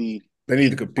 They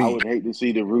need to I compete. would hate to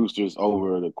see the Roosters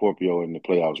over the Scorpio in the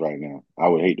playoffs right now. I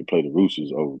would hate to play the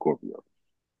Roosters over Scorpio.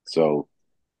 So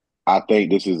I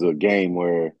think this is a game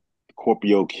where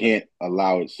Scorpio can't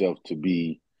allow itself to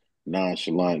be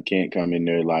nonchalant, can't come in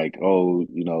there like, oh,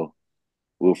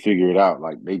 we'll figure it out.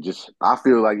 Like I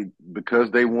feel like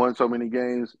because they won so many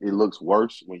games, it looks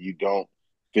worse when you don't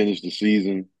finish the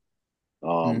season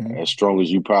Mhm. as strong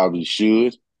as you probably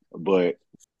should. But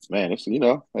man,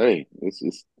 hey,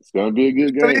 it's gonna be a good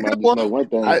It's gonna be a game. I good just one. know one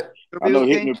thing. I It'll I be a know good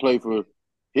game.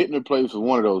 Hitner plays for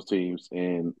one of those teams,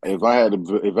 and if I had to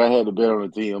bet on a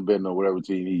team, I'm betting on whatever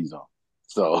team he's on.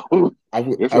 So it's I'm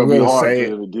gonna be gonna hard say for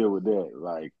it. him to deal with that.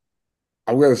 Like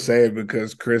I'm gonna say it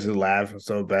because Chris is laughing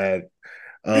so bad.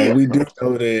 We do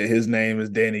know that his name is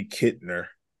Danny Kittner,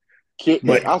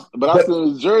 but but I but said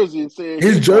his jersey and said his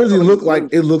Hitler. I jersey thought looked his like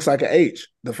jersey. it looks like an H.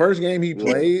 The first game he Yeah,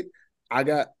 played, I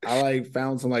like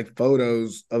found some like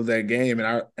photos of that game, and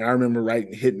I remember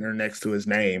writing Hittner next to his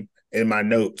name in my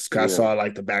notes because I yeah, saw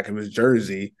like the back of his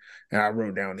jersey, and I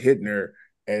wrote down Hittner,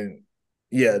 and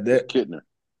yeah, it's that Kittner.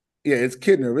 yeah, it's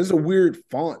Kittner. It's a weird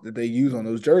font that they use on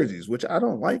those jerseys, which I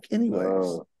don't like anyways.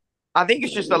 Uh, I think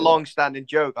it's just a yeah. long-standing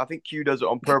joke. I think Q does it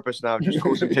on purpose now. Just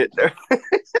calls him Hitler.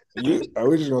 Are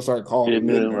we just gonna start calling him Kidding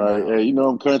him, Hittner like, now? hey,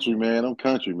 I'm country man. I'm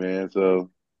country man. So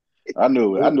I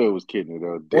knew it. I knew it was Kidner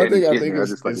though. One Danny thing I think Kidner. I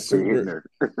just like to is say super. Hitner.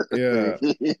 Yeah,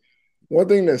 one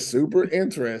thing that's super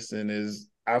interesting is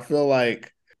I feel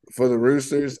like for the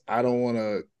Roosters, I don't want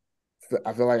to.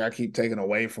 I feel like I keep taking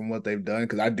away from what they've done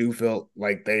because I do feel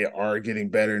like they are getting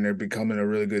better and they're becoming a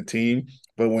really good team.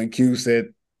 But when Q said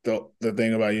the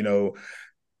thing about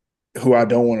who I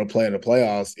don't want to play in the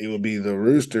playoffs, it would be the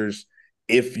Roosters.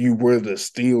 If you were the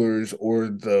Steelers or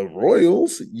the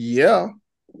Royals, yeah,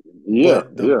 Yeah,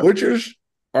 but the yeah. Butchers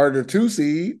are the 2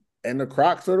 seed and the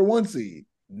Crocs are the 1 seed.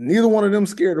 Neither one of them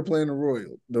scared of playing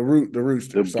the The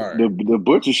Roosters. Sorry. the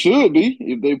Butcher should be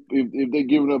if they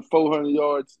giving up 400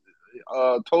 yards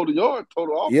total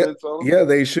Yeah, offense on them. yeah,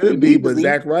 they They should be, need to but be.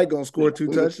 Zach Wright gonna score 2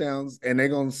 touchdowns and they're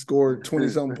gonna score 20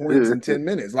 something points in 10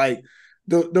 minutes. Like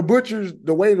the Butchers,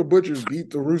 the way the Butchers beat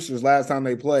the Roosters last time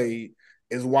they played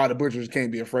is why the Butchers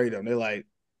can't be afraid of them. They're like,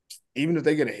 even if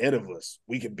they get ahead of us,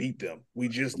 we can beat them. We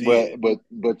just but did. but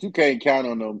but you can't count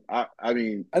on them. I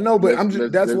mean, I know, but let's I'm just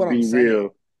let's that's let's what I'm be real. saying.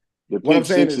 The What I'm pick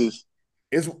saying is sixes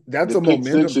that's the a pick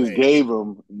momentum sixes thing. gave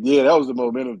them. Yeah, that was a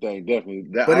momentum thing, definitely.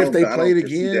 But if they I played don't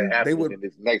foresee that again, they happening would. in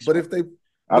this next But one. if they,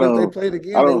 I but if they don't. played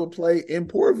I again, they don't. would play in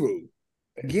Porvoo.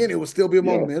 Again, it would still be a Yeah,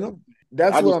 momentum.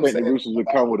 That's I what just I'm think the saying Roosters would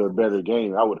about come the with a better Roosters.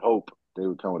 game. I would hope they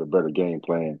would come with a better game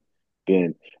plan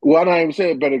than. Well, I'm not even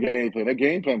saying better game plan. That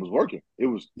game plan was working. It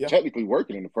was Yeah. technically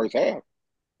working in the first half.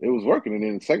 It was working, and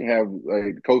then the second half,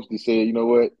 like, the coach just said, "You know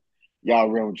what? Y'all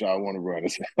run what y'all want to run."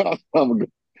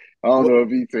 I don't What know if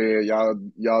he said y'all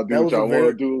do that what was a y'all want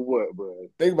very to do or what, but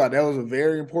think about it, that was a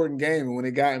very important game, and when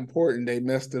it got important, they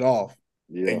messed it off.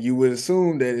 yeah, And you would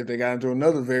assume that if they got into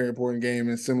another very important game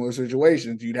in similar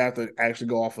situations, you'd have to actually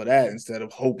go off of that instead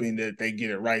of hoping that they get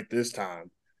it right this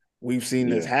time. We've seen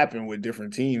this yeah, happen with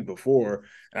different teams before,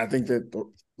 and I think that the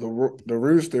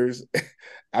Roosters,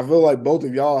 I feel like both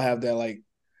of y'all have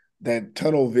that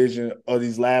tunnel vision of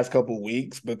these last couple of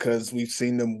weeks because we've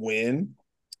seen them win,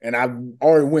 and I've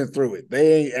already went through it.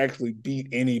 They ain't actually beat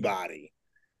anybody,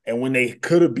 and when they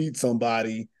could have beat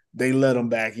somebody, they let them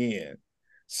back in.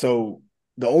 So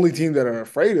the only team that are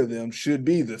afraid of them should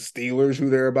be the Steelers, who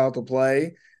they're about to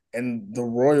play, and the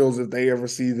Royals if they ever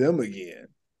see them again.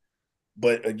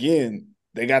 But again,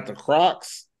 they got the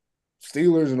Crocs,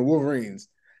 Steelers, and the Wolverines.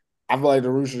 I feel like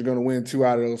the Roosters are going to win 2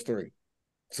 out of those 3.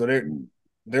 So mm.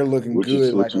 they're looking What you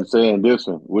good. what Like you saying this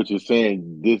one? What you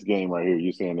saying this game right here?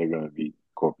 You're saying they're gonna beat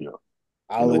Scorpio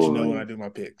I'll and the let you know when I Wolverines. do my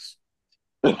picks.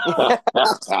 Look,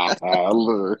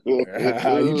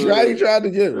 You tried to get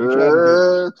me. You tried to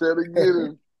get try to me. get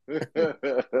him.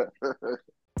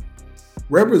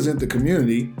 Represent the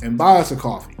community and buy us a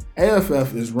coffee.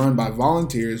 AFF is run by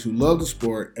volunteers who love the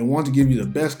sport and want to give you the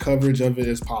best coverage of it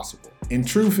as possible. In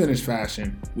true Finnish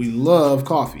fashion, we love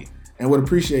coffee and would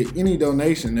appreciate any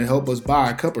donation to help us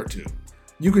buy a cup or two.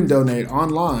 You can donate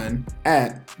online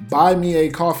at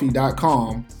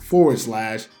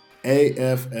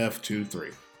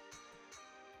buymeacoffee.com/AFF23.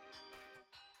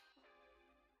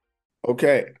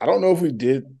 Okay, I don't know if we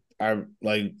did our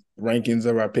like rankings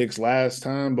of our picks last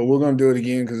time, but we're gonna do it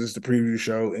again because it's the preview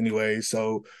show anyway.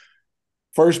 So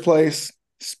first place,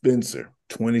 Spencer,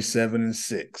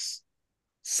 27-6.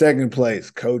 Second place,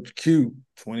 Coach Q,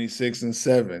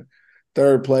 26-7.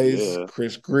 Third place, Yeah,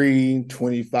 Chris Green,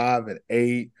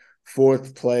 25-8.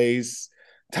 Fourth place,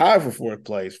 tied for fourth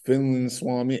place, Finland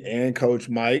Swami and Coach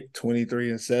Mike,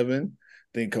 23-7.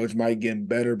 I think Coach Mike getting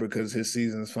better because his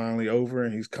season is finally over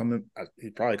and he's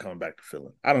probably coming back to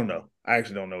Finland. I don't know. I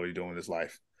actually don't know what he's doing in his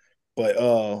life. But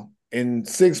In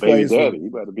sixth Baby place, daddy. You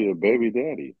about to be a baby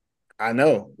daddy. I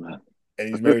know. And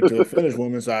he's married to a Finnish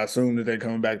woman, so I assume that they're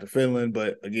coming back to Finland.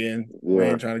 But again, we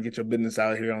Yeah. ain't trying to get your business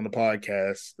out here on the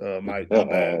podcast. My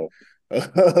bad.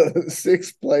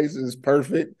 Sixth place is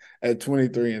perfect at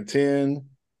 23-10.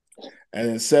 And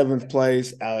in seventh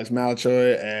place, Alex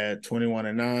Malchoy at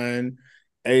 21-9.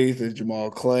 Eighth is Jamal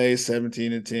Clay,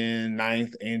 17-10.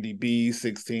 Ninth, Andy B,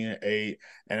 16-8.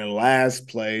 And in last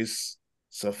place,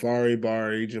 Safari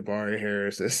Bari Jabari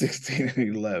Harris at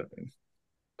 16-11.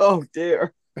 Oh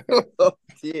dear. Oh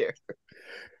dear.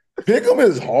 Pick'em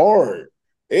is hard.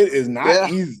 It is not Yeah.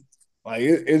 easy. Like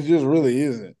it just really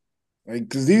isn't. Like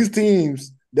because these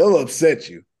teams, they'll upset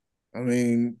you. I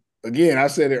mean, again, I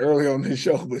said it earlier on this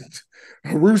show, but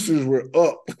Roosters were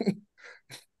up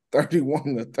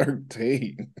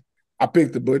 31-13. I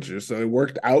picked the Butchers, so it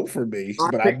worked out for me. I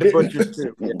But I picked the Butchers didn't.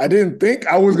 too. Yeah. I didn't think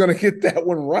I was gonna get that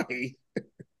one right.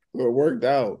 But it worked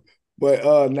out. But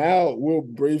now we'll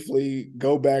briefly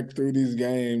go back through these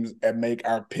games and make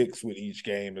our picks with each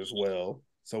game as well,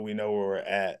 so we know where we're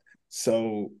at.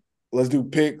 So let's do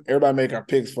pick. Everybody make our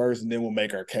picks first, and then we'll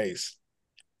make our case.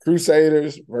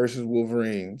 Crusaders versus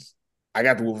Wolverines. I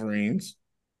got the Wolverines.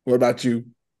 What about you?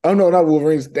 Oh no, not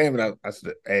Wolverines. Damn it! I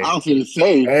said, hey, I was going to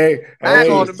say. hey, Hang hey,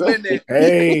 on a minute.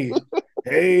 hey,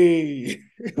 hey.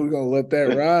 We're gonna let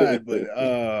that ride,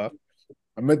 but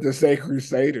I meant to say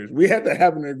Crusaders. We had that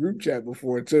happen in a group chat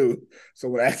before too.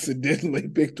 So I accidentally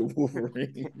picked the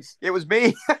Wolverines. It was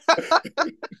me.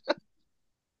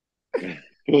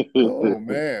 Oh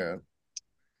man.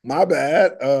 My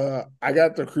bad. I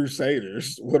got the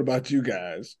Crusaders. What about you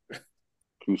guys?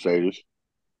 Crusaders.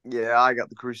 Yeah, I got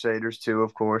the Crusaders too,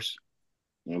 of course.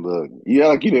 And look, yeah,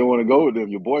 like you didn't want to go with them.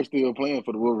 Your boy's still playing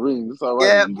for the Wolverines. It's all right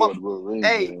Yeah, if you go with the Wolverines,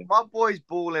 hey, man. my boy's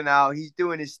balling out. He's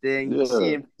doing his thing. Yeah.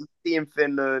 He's seeing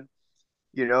Finland.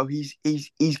 You know, he's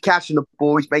catching the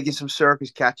ball. He's making some circus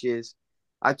catches.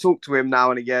 I talk to him now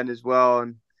and again as well,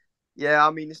 and yeah, I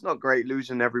mean it's not great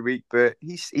losing every week, but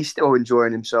he's still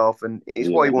enjoying himself, and it's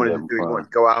what he Yeah, he wanted to having do. He wanted fun. to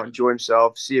go out and enjoy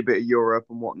himself, see a bit of Europe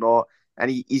and whatnot, and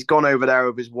he's gone over there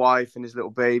with his wife and his little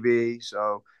baby.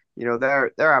 So you know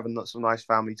they're having some nice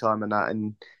family time and that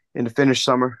in the Finnish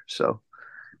summer. So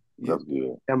Yeah, That's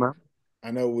good. yeah, man.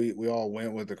 I know we all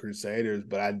went with the Crusaders,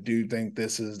 but I do think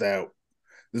this is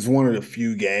one of the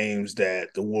few games that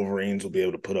the Wolverines will be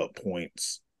able to put up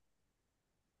points.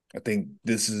 I think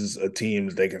this is a team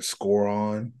that they can score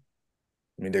on.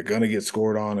 I mean, they're going to get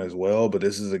scored on as well, but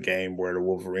this is a game where the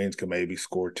Wolverines can maybe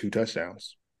score 2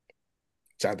 touchdowns,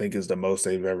 which I think is the most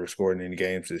they've ever scored in any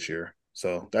games this year.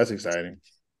 So that's exciting.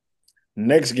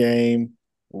 Next game,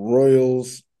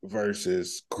 Royals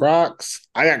versus Crocs.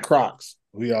 I got Crocs.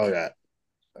 We all got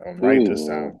right this Ooh,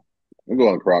 time. I'm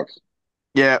going Crocs.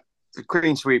 Yeah,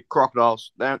 clean sweep,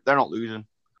 Crocodiles. They're not losing.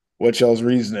 What y'all's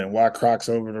reasoning? Why Crocs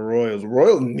over the Royals?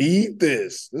 Royals need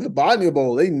this. This is a Botany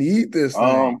Bowl. They need this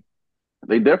thing.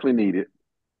 They definitely need it.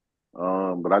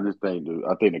 But I just think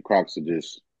I think the Crocs are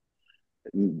just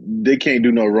they can't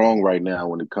do no wrong right now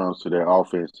when it comes to their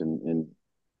offense and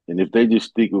if they just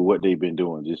stick with what they've been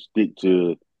doing, just stick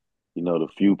to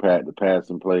the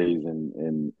passing plays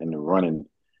and the running,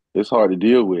 it's hard to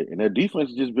deal with. And their defense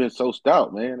has just been so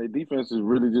stout, man. Their defense has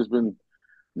really just been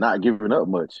not giving up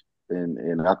much.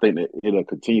 And I think that it'll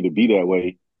continue to be that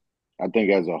way. I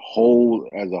think as a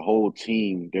whole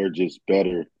team, they're just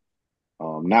better.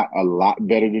 Not a lot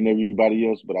better than everybody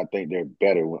else, but I think they're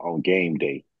better on game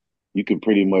day. You can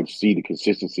pretty much see the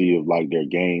consistency of like their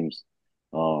games.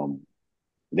 Um,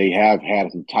 they have had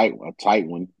a tight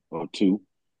one or two,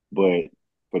 but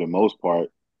for the most part,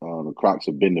 the Crocs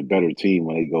have been the better team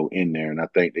when they go in there, and I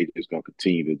think they just gonna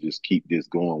continue to just keep this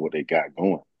going, what they got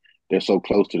going. They're so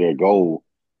close to their goal,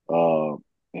 uh,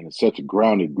 and it's such a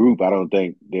grounded group. I don't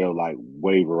think they'll like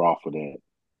waver off of that.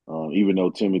 Even though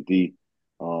Timothy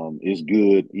is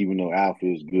good, even though Alpha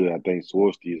is good, I think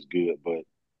Swarovski is good, but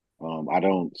I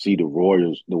don't see the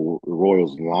Royals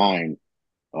line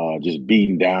just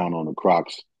beating down on the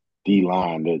Crocs D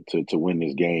line to win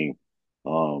this game.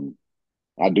 Um,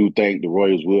 I do think the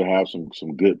Royals will have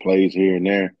some good plays here and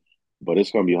there, but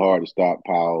it's going to be hard to stop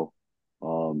Powell.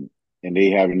 Um, and they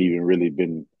haven't even really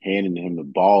been handing him the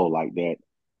ball like that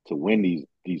to win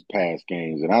these past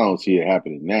games, and I don't see it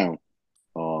happening now.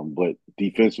 But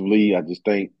defensively, I just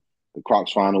think the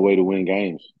Crocs find a way to win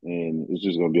games, and it's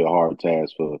just going to be a hard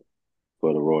task for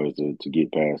the Royals to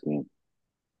get past them.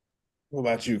 What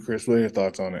about you, Chris? What are your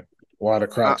thoughts on it? Why the I,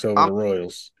 Crocs over I'm the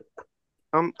Royals?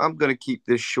 I'm gonna keep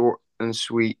this short and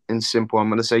sweet and simple. I'm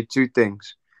gonna say two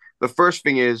things. The first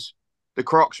thing is the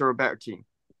Crocs are a better team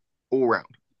all round,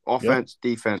 Yep. offense,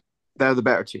 defense. They're the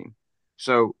better team.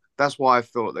 So That's why I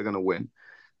feel like they're going to win.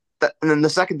 And then the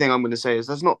second thing I'm going to say is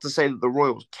that's not to say that the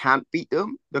Royals can't beat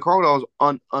them. The Crocodiles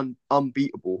are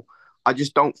unbeatable. I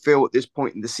just don't feel at this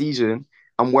point in the season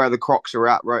and where the Crocs are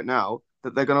at right now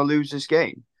that they're going to lose this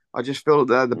game. I just feel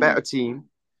that they're the better team.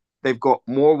 They've got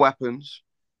more weapons.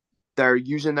 They're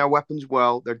using their weapons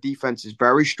well. Their defense is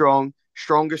very strong.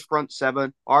 Strongest front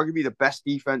seven, arguably the best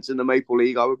defense in the Maple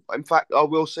League. In fact, I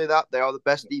will say that they are the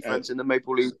best defense in the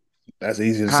Maple League, That's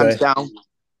easy to hands say. down.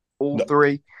 All No,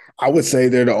 three. I would say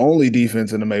they're the only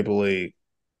defense in the Maple League.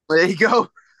 There you go.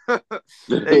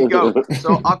 There you go.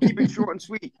 So I'll keep it short and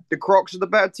sweet. The Crocs are the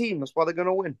better team. That's why they're going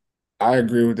to win. I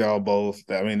agree with y'all both.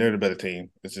 I mean, they're the better team.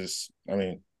 It's just, I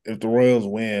mean, if the Royals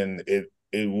win, it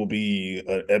will be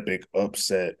an epic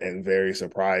upset and very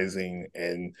surprising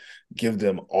and give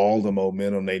them all the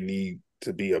momentum they need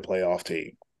to be a playoff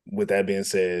team. With that being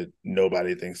said,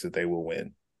 nobody thinks that they will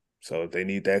win. So if they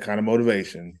need that kind of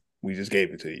motivation, we just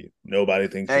gave it to you. Nobody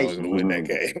thinks y'all are going to win that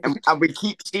game. And we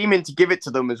keep seeming to give it to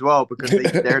them as well because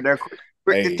they're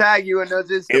quick to tag you in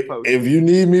those Insta posts. If you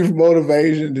need me for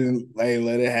motivation, then hey,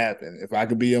 let it happen. If I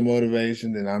could be your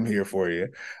motivation, then I'm here for you.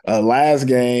 Last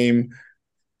game,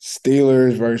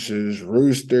 Steelers versus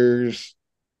Roosters.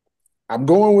 I'm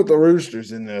going with the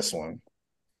Roosters in this one,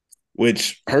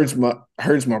 which hurts my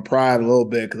pride a little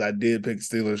bit because I did pick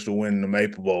Steelers to win the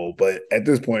Maple Bowl. But at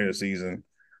this point in the season,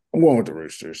 I'm going with the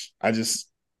Roosters. I'm gonna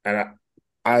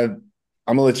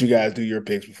let you guys do your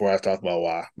picks before I talk about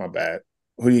why. My bad.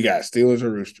 Who do you got, Steelers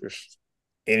or Roosters?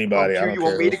 Anybody? I don't You care.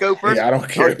 Want me to go first? Yeah, I don't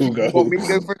care who goes. You want me to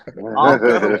go first? I'll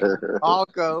go. I'll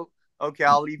go. Okay,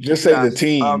 I'll leave. Just you say the last.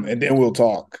 team, and then we'll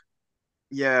talk.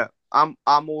 Yeah, I'm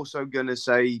also gonna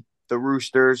say the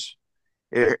Roosters.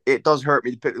 It does hurt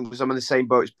me to pick them because I'm in the same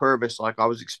boat as Purvis. Like I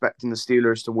was expecting the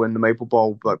Steelers to win the Maple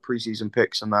Bowl, like preseason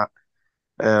picks and that.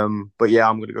 But yeah,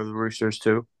 I'm gonna go the Roosters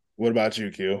too. What about you,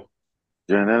 Q?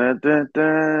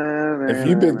 If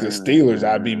you picked the Steelers,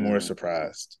 I'd be more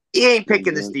surprised. He ain't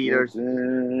picking the Steelers.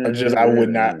 I would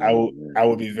not. I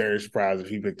would be very surprised if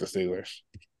he picked the Steelers.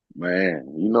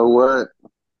 Man, you know what?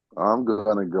 I'm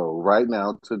gonna go right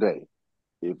now today.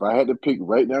 If I had to pick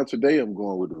right now today, I'm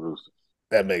going with the Roosters.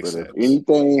 That makes But sense. if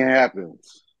anything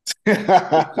happens,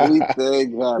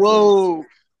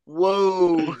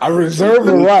 Whoa. I reserve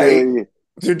the right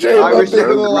to change my pick in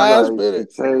the last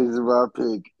minute. To change my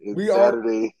pick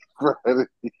Saturday, Friday.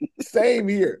 Same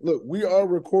here. Look, we are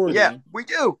recording. Yeah, we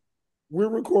do. We're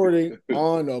recording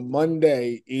on a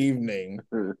Monday evening,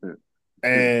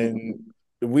 and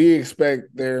we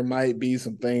expect there might be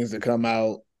some things that come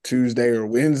out Tuesday or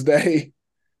Wednesday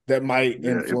that might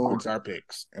influence our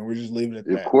picks, and we're just leaving it at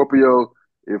that. If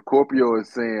Scorpio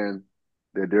is saying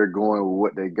that they're going with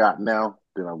what they got now,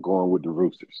 then I'm going with the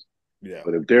Roosters. Yeah.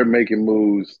 But if they're making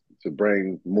moves to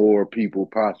bring more people,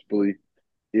 possibly,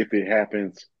 if it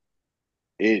happens,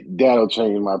 that'll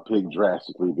change my pick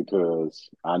drastically because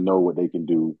I know what they can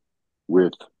do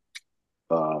with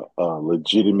a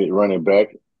legitimate running back.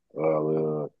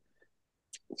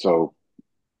 So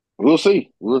we'll see.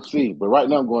 But right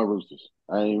now I'm going Roosters.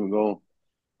 I ain't gonna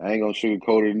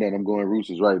sugarcoat it in that. I'm going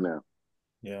Roosters right now.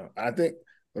 Yeah, I think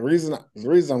the reason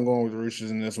I'm going with the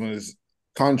Roosters in this one is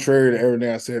contrary to everything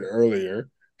I said earlier.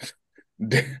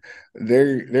 They're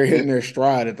hitting their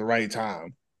stride at the right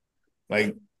time.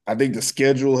 Like I think the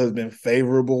schedule has been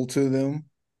favorable to them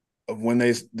of when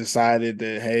they decided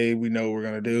that, hey, we know what we're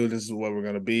going to do. This is what we're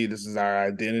going to be. This is our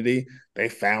identity. They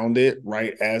found it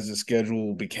right as the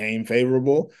schedule became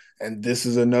favorable. And this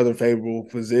is another favorable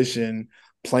position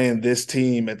playing this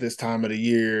team at this time of the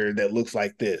year that looks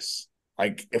like this.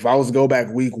 Like if I was to go back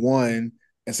week one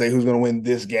and say who's going to win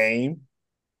this game,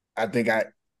 I think I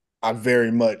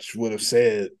very much would have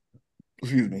said,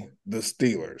 the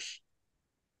Steelers.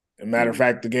 As a matter of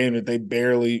fact, the game that the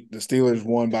Steelers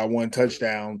won by 1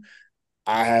 touchdown,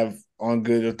 I have on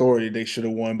good authority they should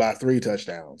have won by 3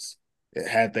 touchdowns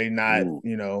had they not,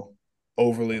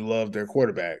 overly loved their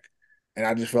quarterback. And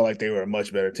I just felt like they were a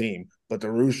much better team. But the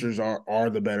Roosters are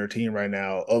the better team right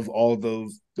now. Of all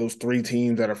those 3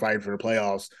 teams that are fighting for the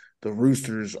playoffs, the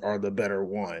Roosters are the better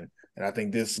one. And I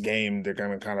think this game they're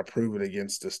going to kind of prove it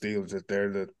against the Steelers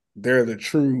that they're the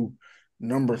true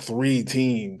number 3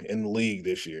 team in the league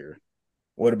this year.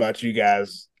 What about you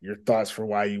guys? Your thoughts for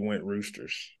why you went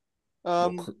Roosters?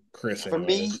 Chris, for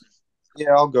me,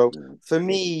 yeah, I'll go. For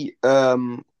me,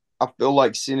 I feel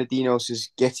like Sinadinos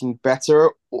is getting better,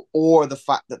 or the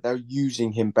fact that they're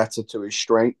using him better to his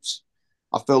strengths.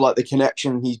 I feel like the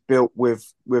connection he's built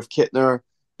with Kittner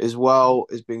as well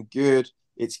has been good.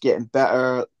 It's getting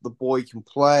better. The boy can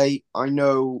play. I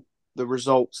know the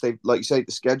results. Like you say,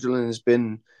 the scheduling has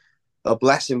been a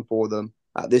blessing for them.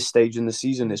 at this stage in the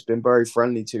season. It's been very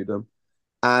friendly to them.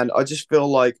 And I just feel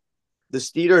like the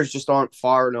Steelers just aren't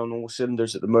firing on all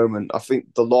cylinders at the moment. I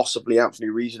think the loss of Lee Anthony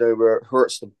Reasonover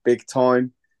hurts them big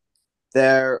time.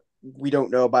 We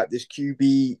don't know about this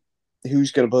QB,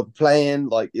 who's going to be playing.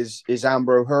 Like, is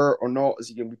Ambro hurt or not? Is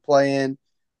he going to be playing?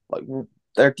 Like,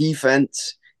 their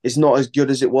defense is not as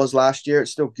good as it was last year.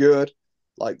 It's still good.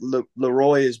 Like,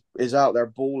 Leroy is out there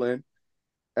balling.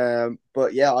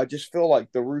 But yeah, I just feel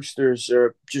like the Roosters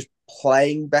are just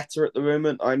playing better at the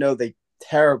moment. I know they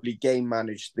terribly game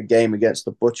managed the game against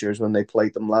the Butchers when they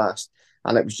played them last,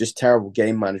 and it was just terrible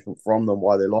game management from them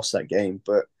why they lost that game.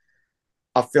 But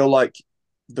I feel like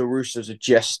the Roosters are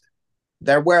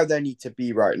they're where they need to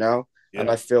be right now. Yeah.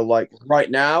 And I feel like right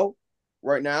now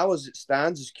as it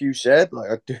stands, as Q said,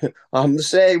 like I'm to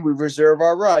say we reserve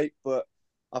our right, but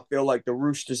I feel like the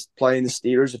Roosters playing the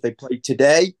Steelers, if they played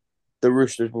today, the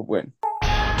Roosters would win.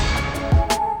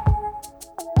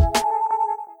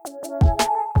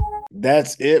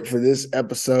 That's it for this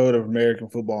episode of American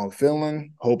Football in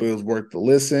Finland. Hope it was worth the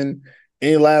listen.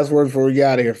 Any last words before we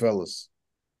get out of here, fellas?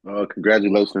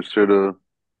 Congratulations to the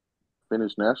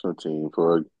Finnish national team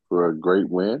for a great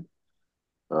win.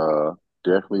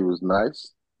 Definitely was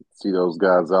nice to see those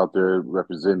guys out there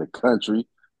representing the country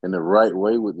in the right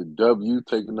way with the W,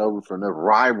 taking over from their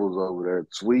rivals over there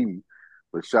at Sweden.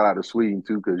 But shout out to Sweden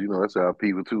too, because that's our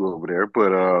people too over there.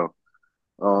 But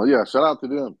yeah, shout out to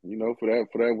them, for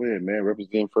that win, man,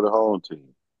 representing for the home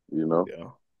team,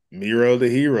 Yeah. Miro the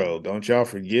hero, don't y'all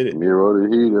forget it. Miro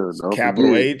the hero, don't capital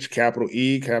forget H, capital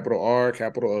E, capital R,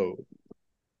 capital O.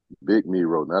 Big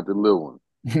Miro, not the little one.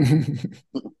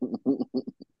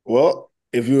 Well,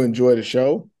 if you enjoy the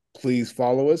show, please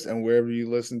follow us and wherever you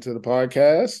listen to the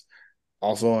podcast.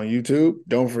 Also on YouTube.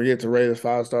 Don't forget to rate us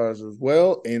 5 stars as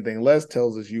well. Anything less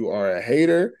tells us you are a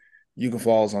hater. You can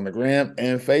follow us on the gram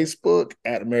and Facebook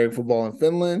at American Football in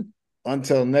Finland.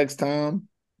 Until next time,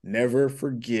 never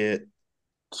forget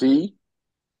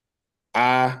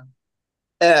AFF.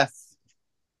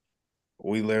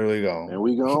 We literally gone. And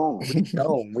we gone.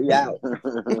 We out.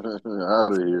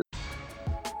 Out of here.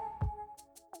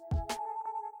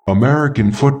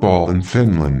 American Football in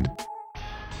Finland.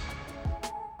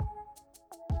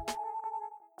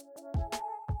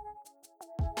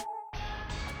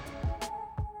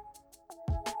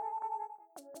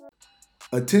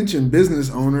 Attention business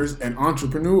owners and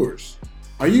entrepreneurs.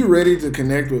 Are you ready to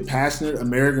connect with passionate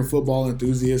American football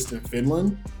enthusiasts in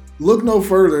Finland? Look no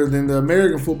further than the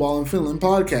American Football in Finland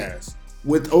podcast.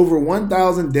 With over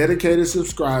 1,000 dedicated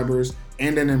subscribers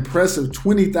and an impressive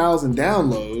 20,000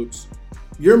 downloads,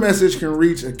 your message can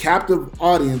reach a captive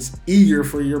audience eager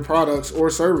for your products or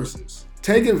services.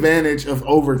 Take advantage of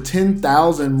over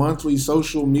 10,000 monthly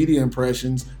social media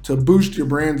impressions to boost your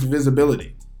brand's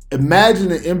visibility. Imagine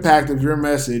the impact of your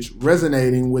message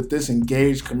resonating with this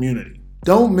engaged community.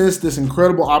 Don't miss this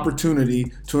incredible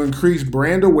opportunity to increase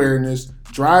brand awareness,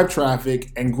 drive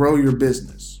traffic, and grow your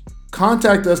business.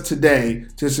 Contact us today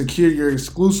to secure your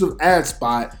exclusive ad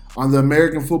spot on the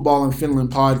American Football in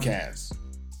Finland podcast.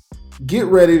 Get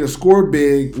ready to score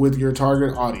big with your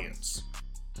target audience.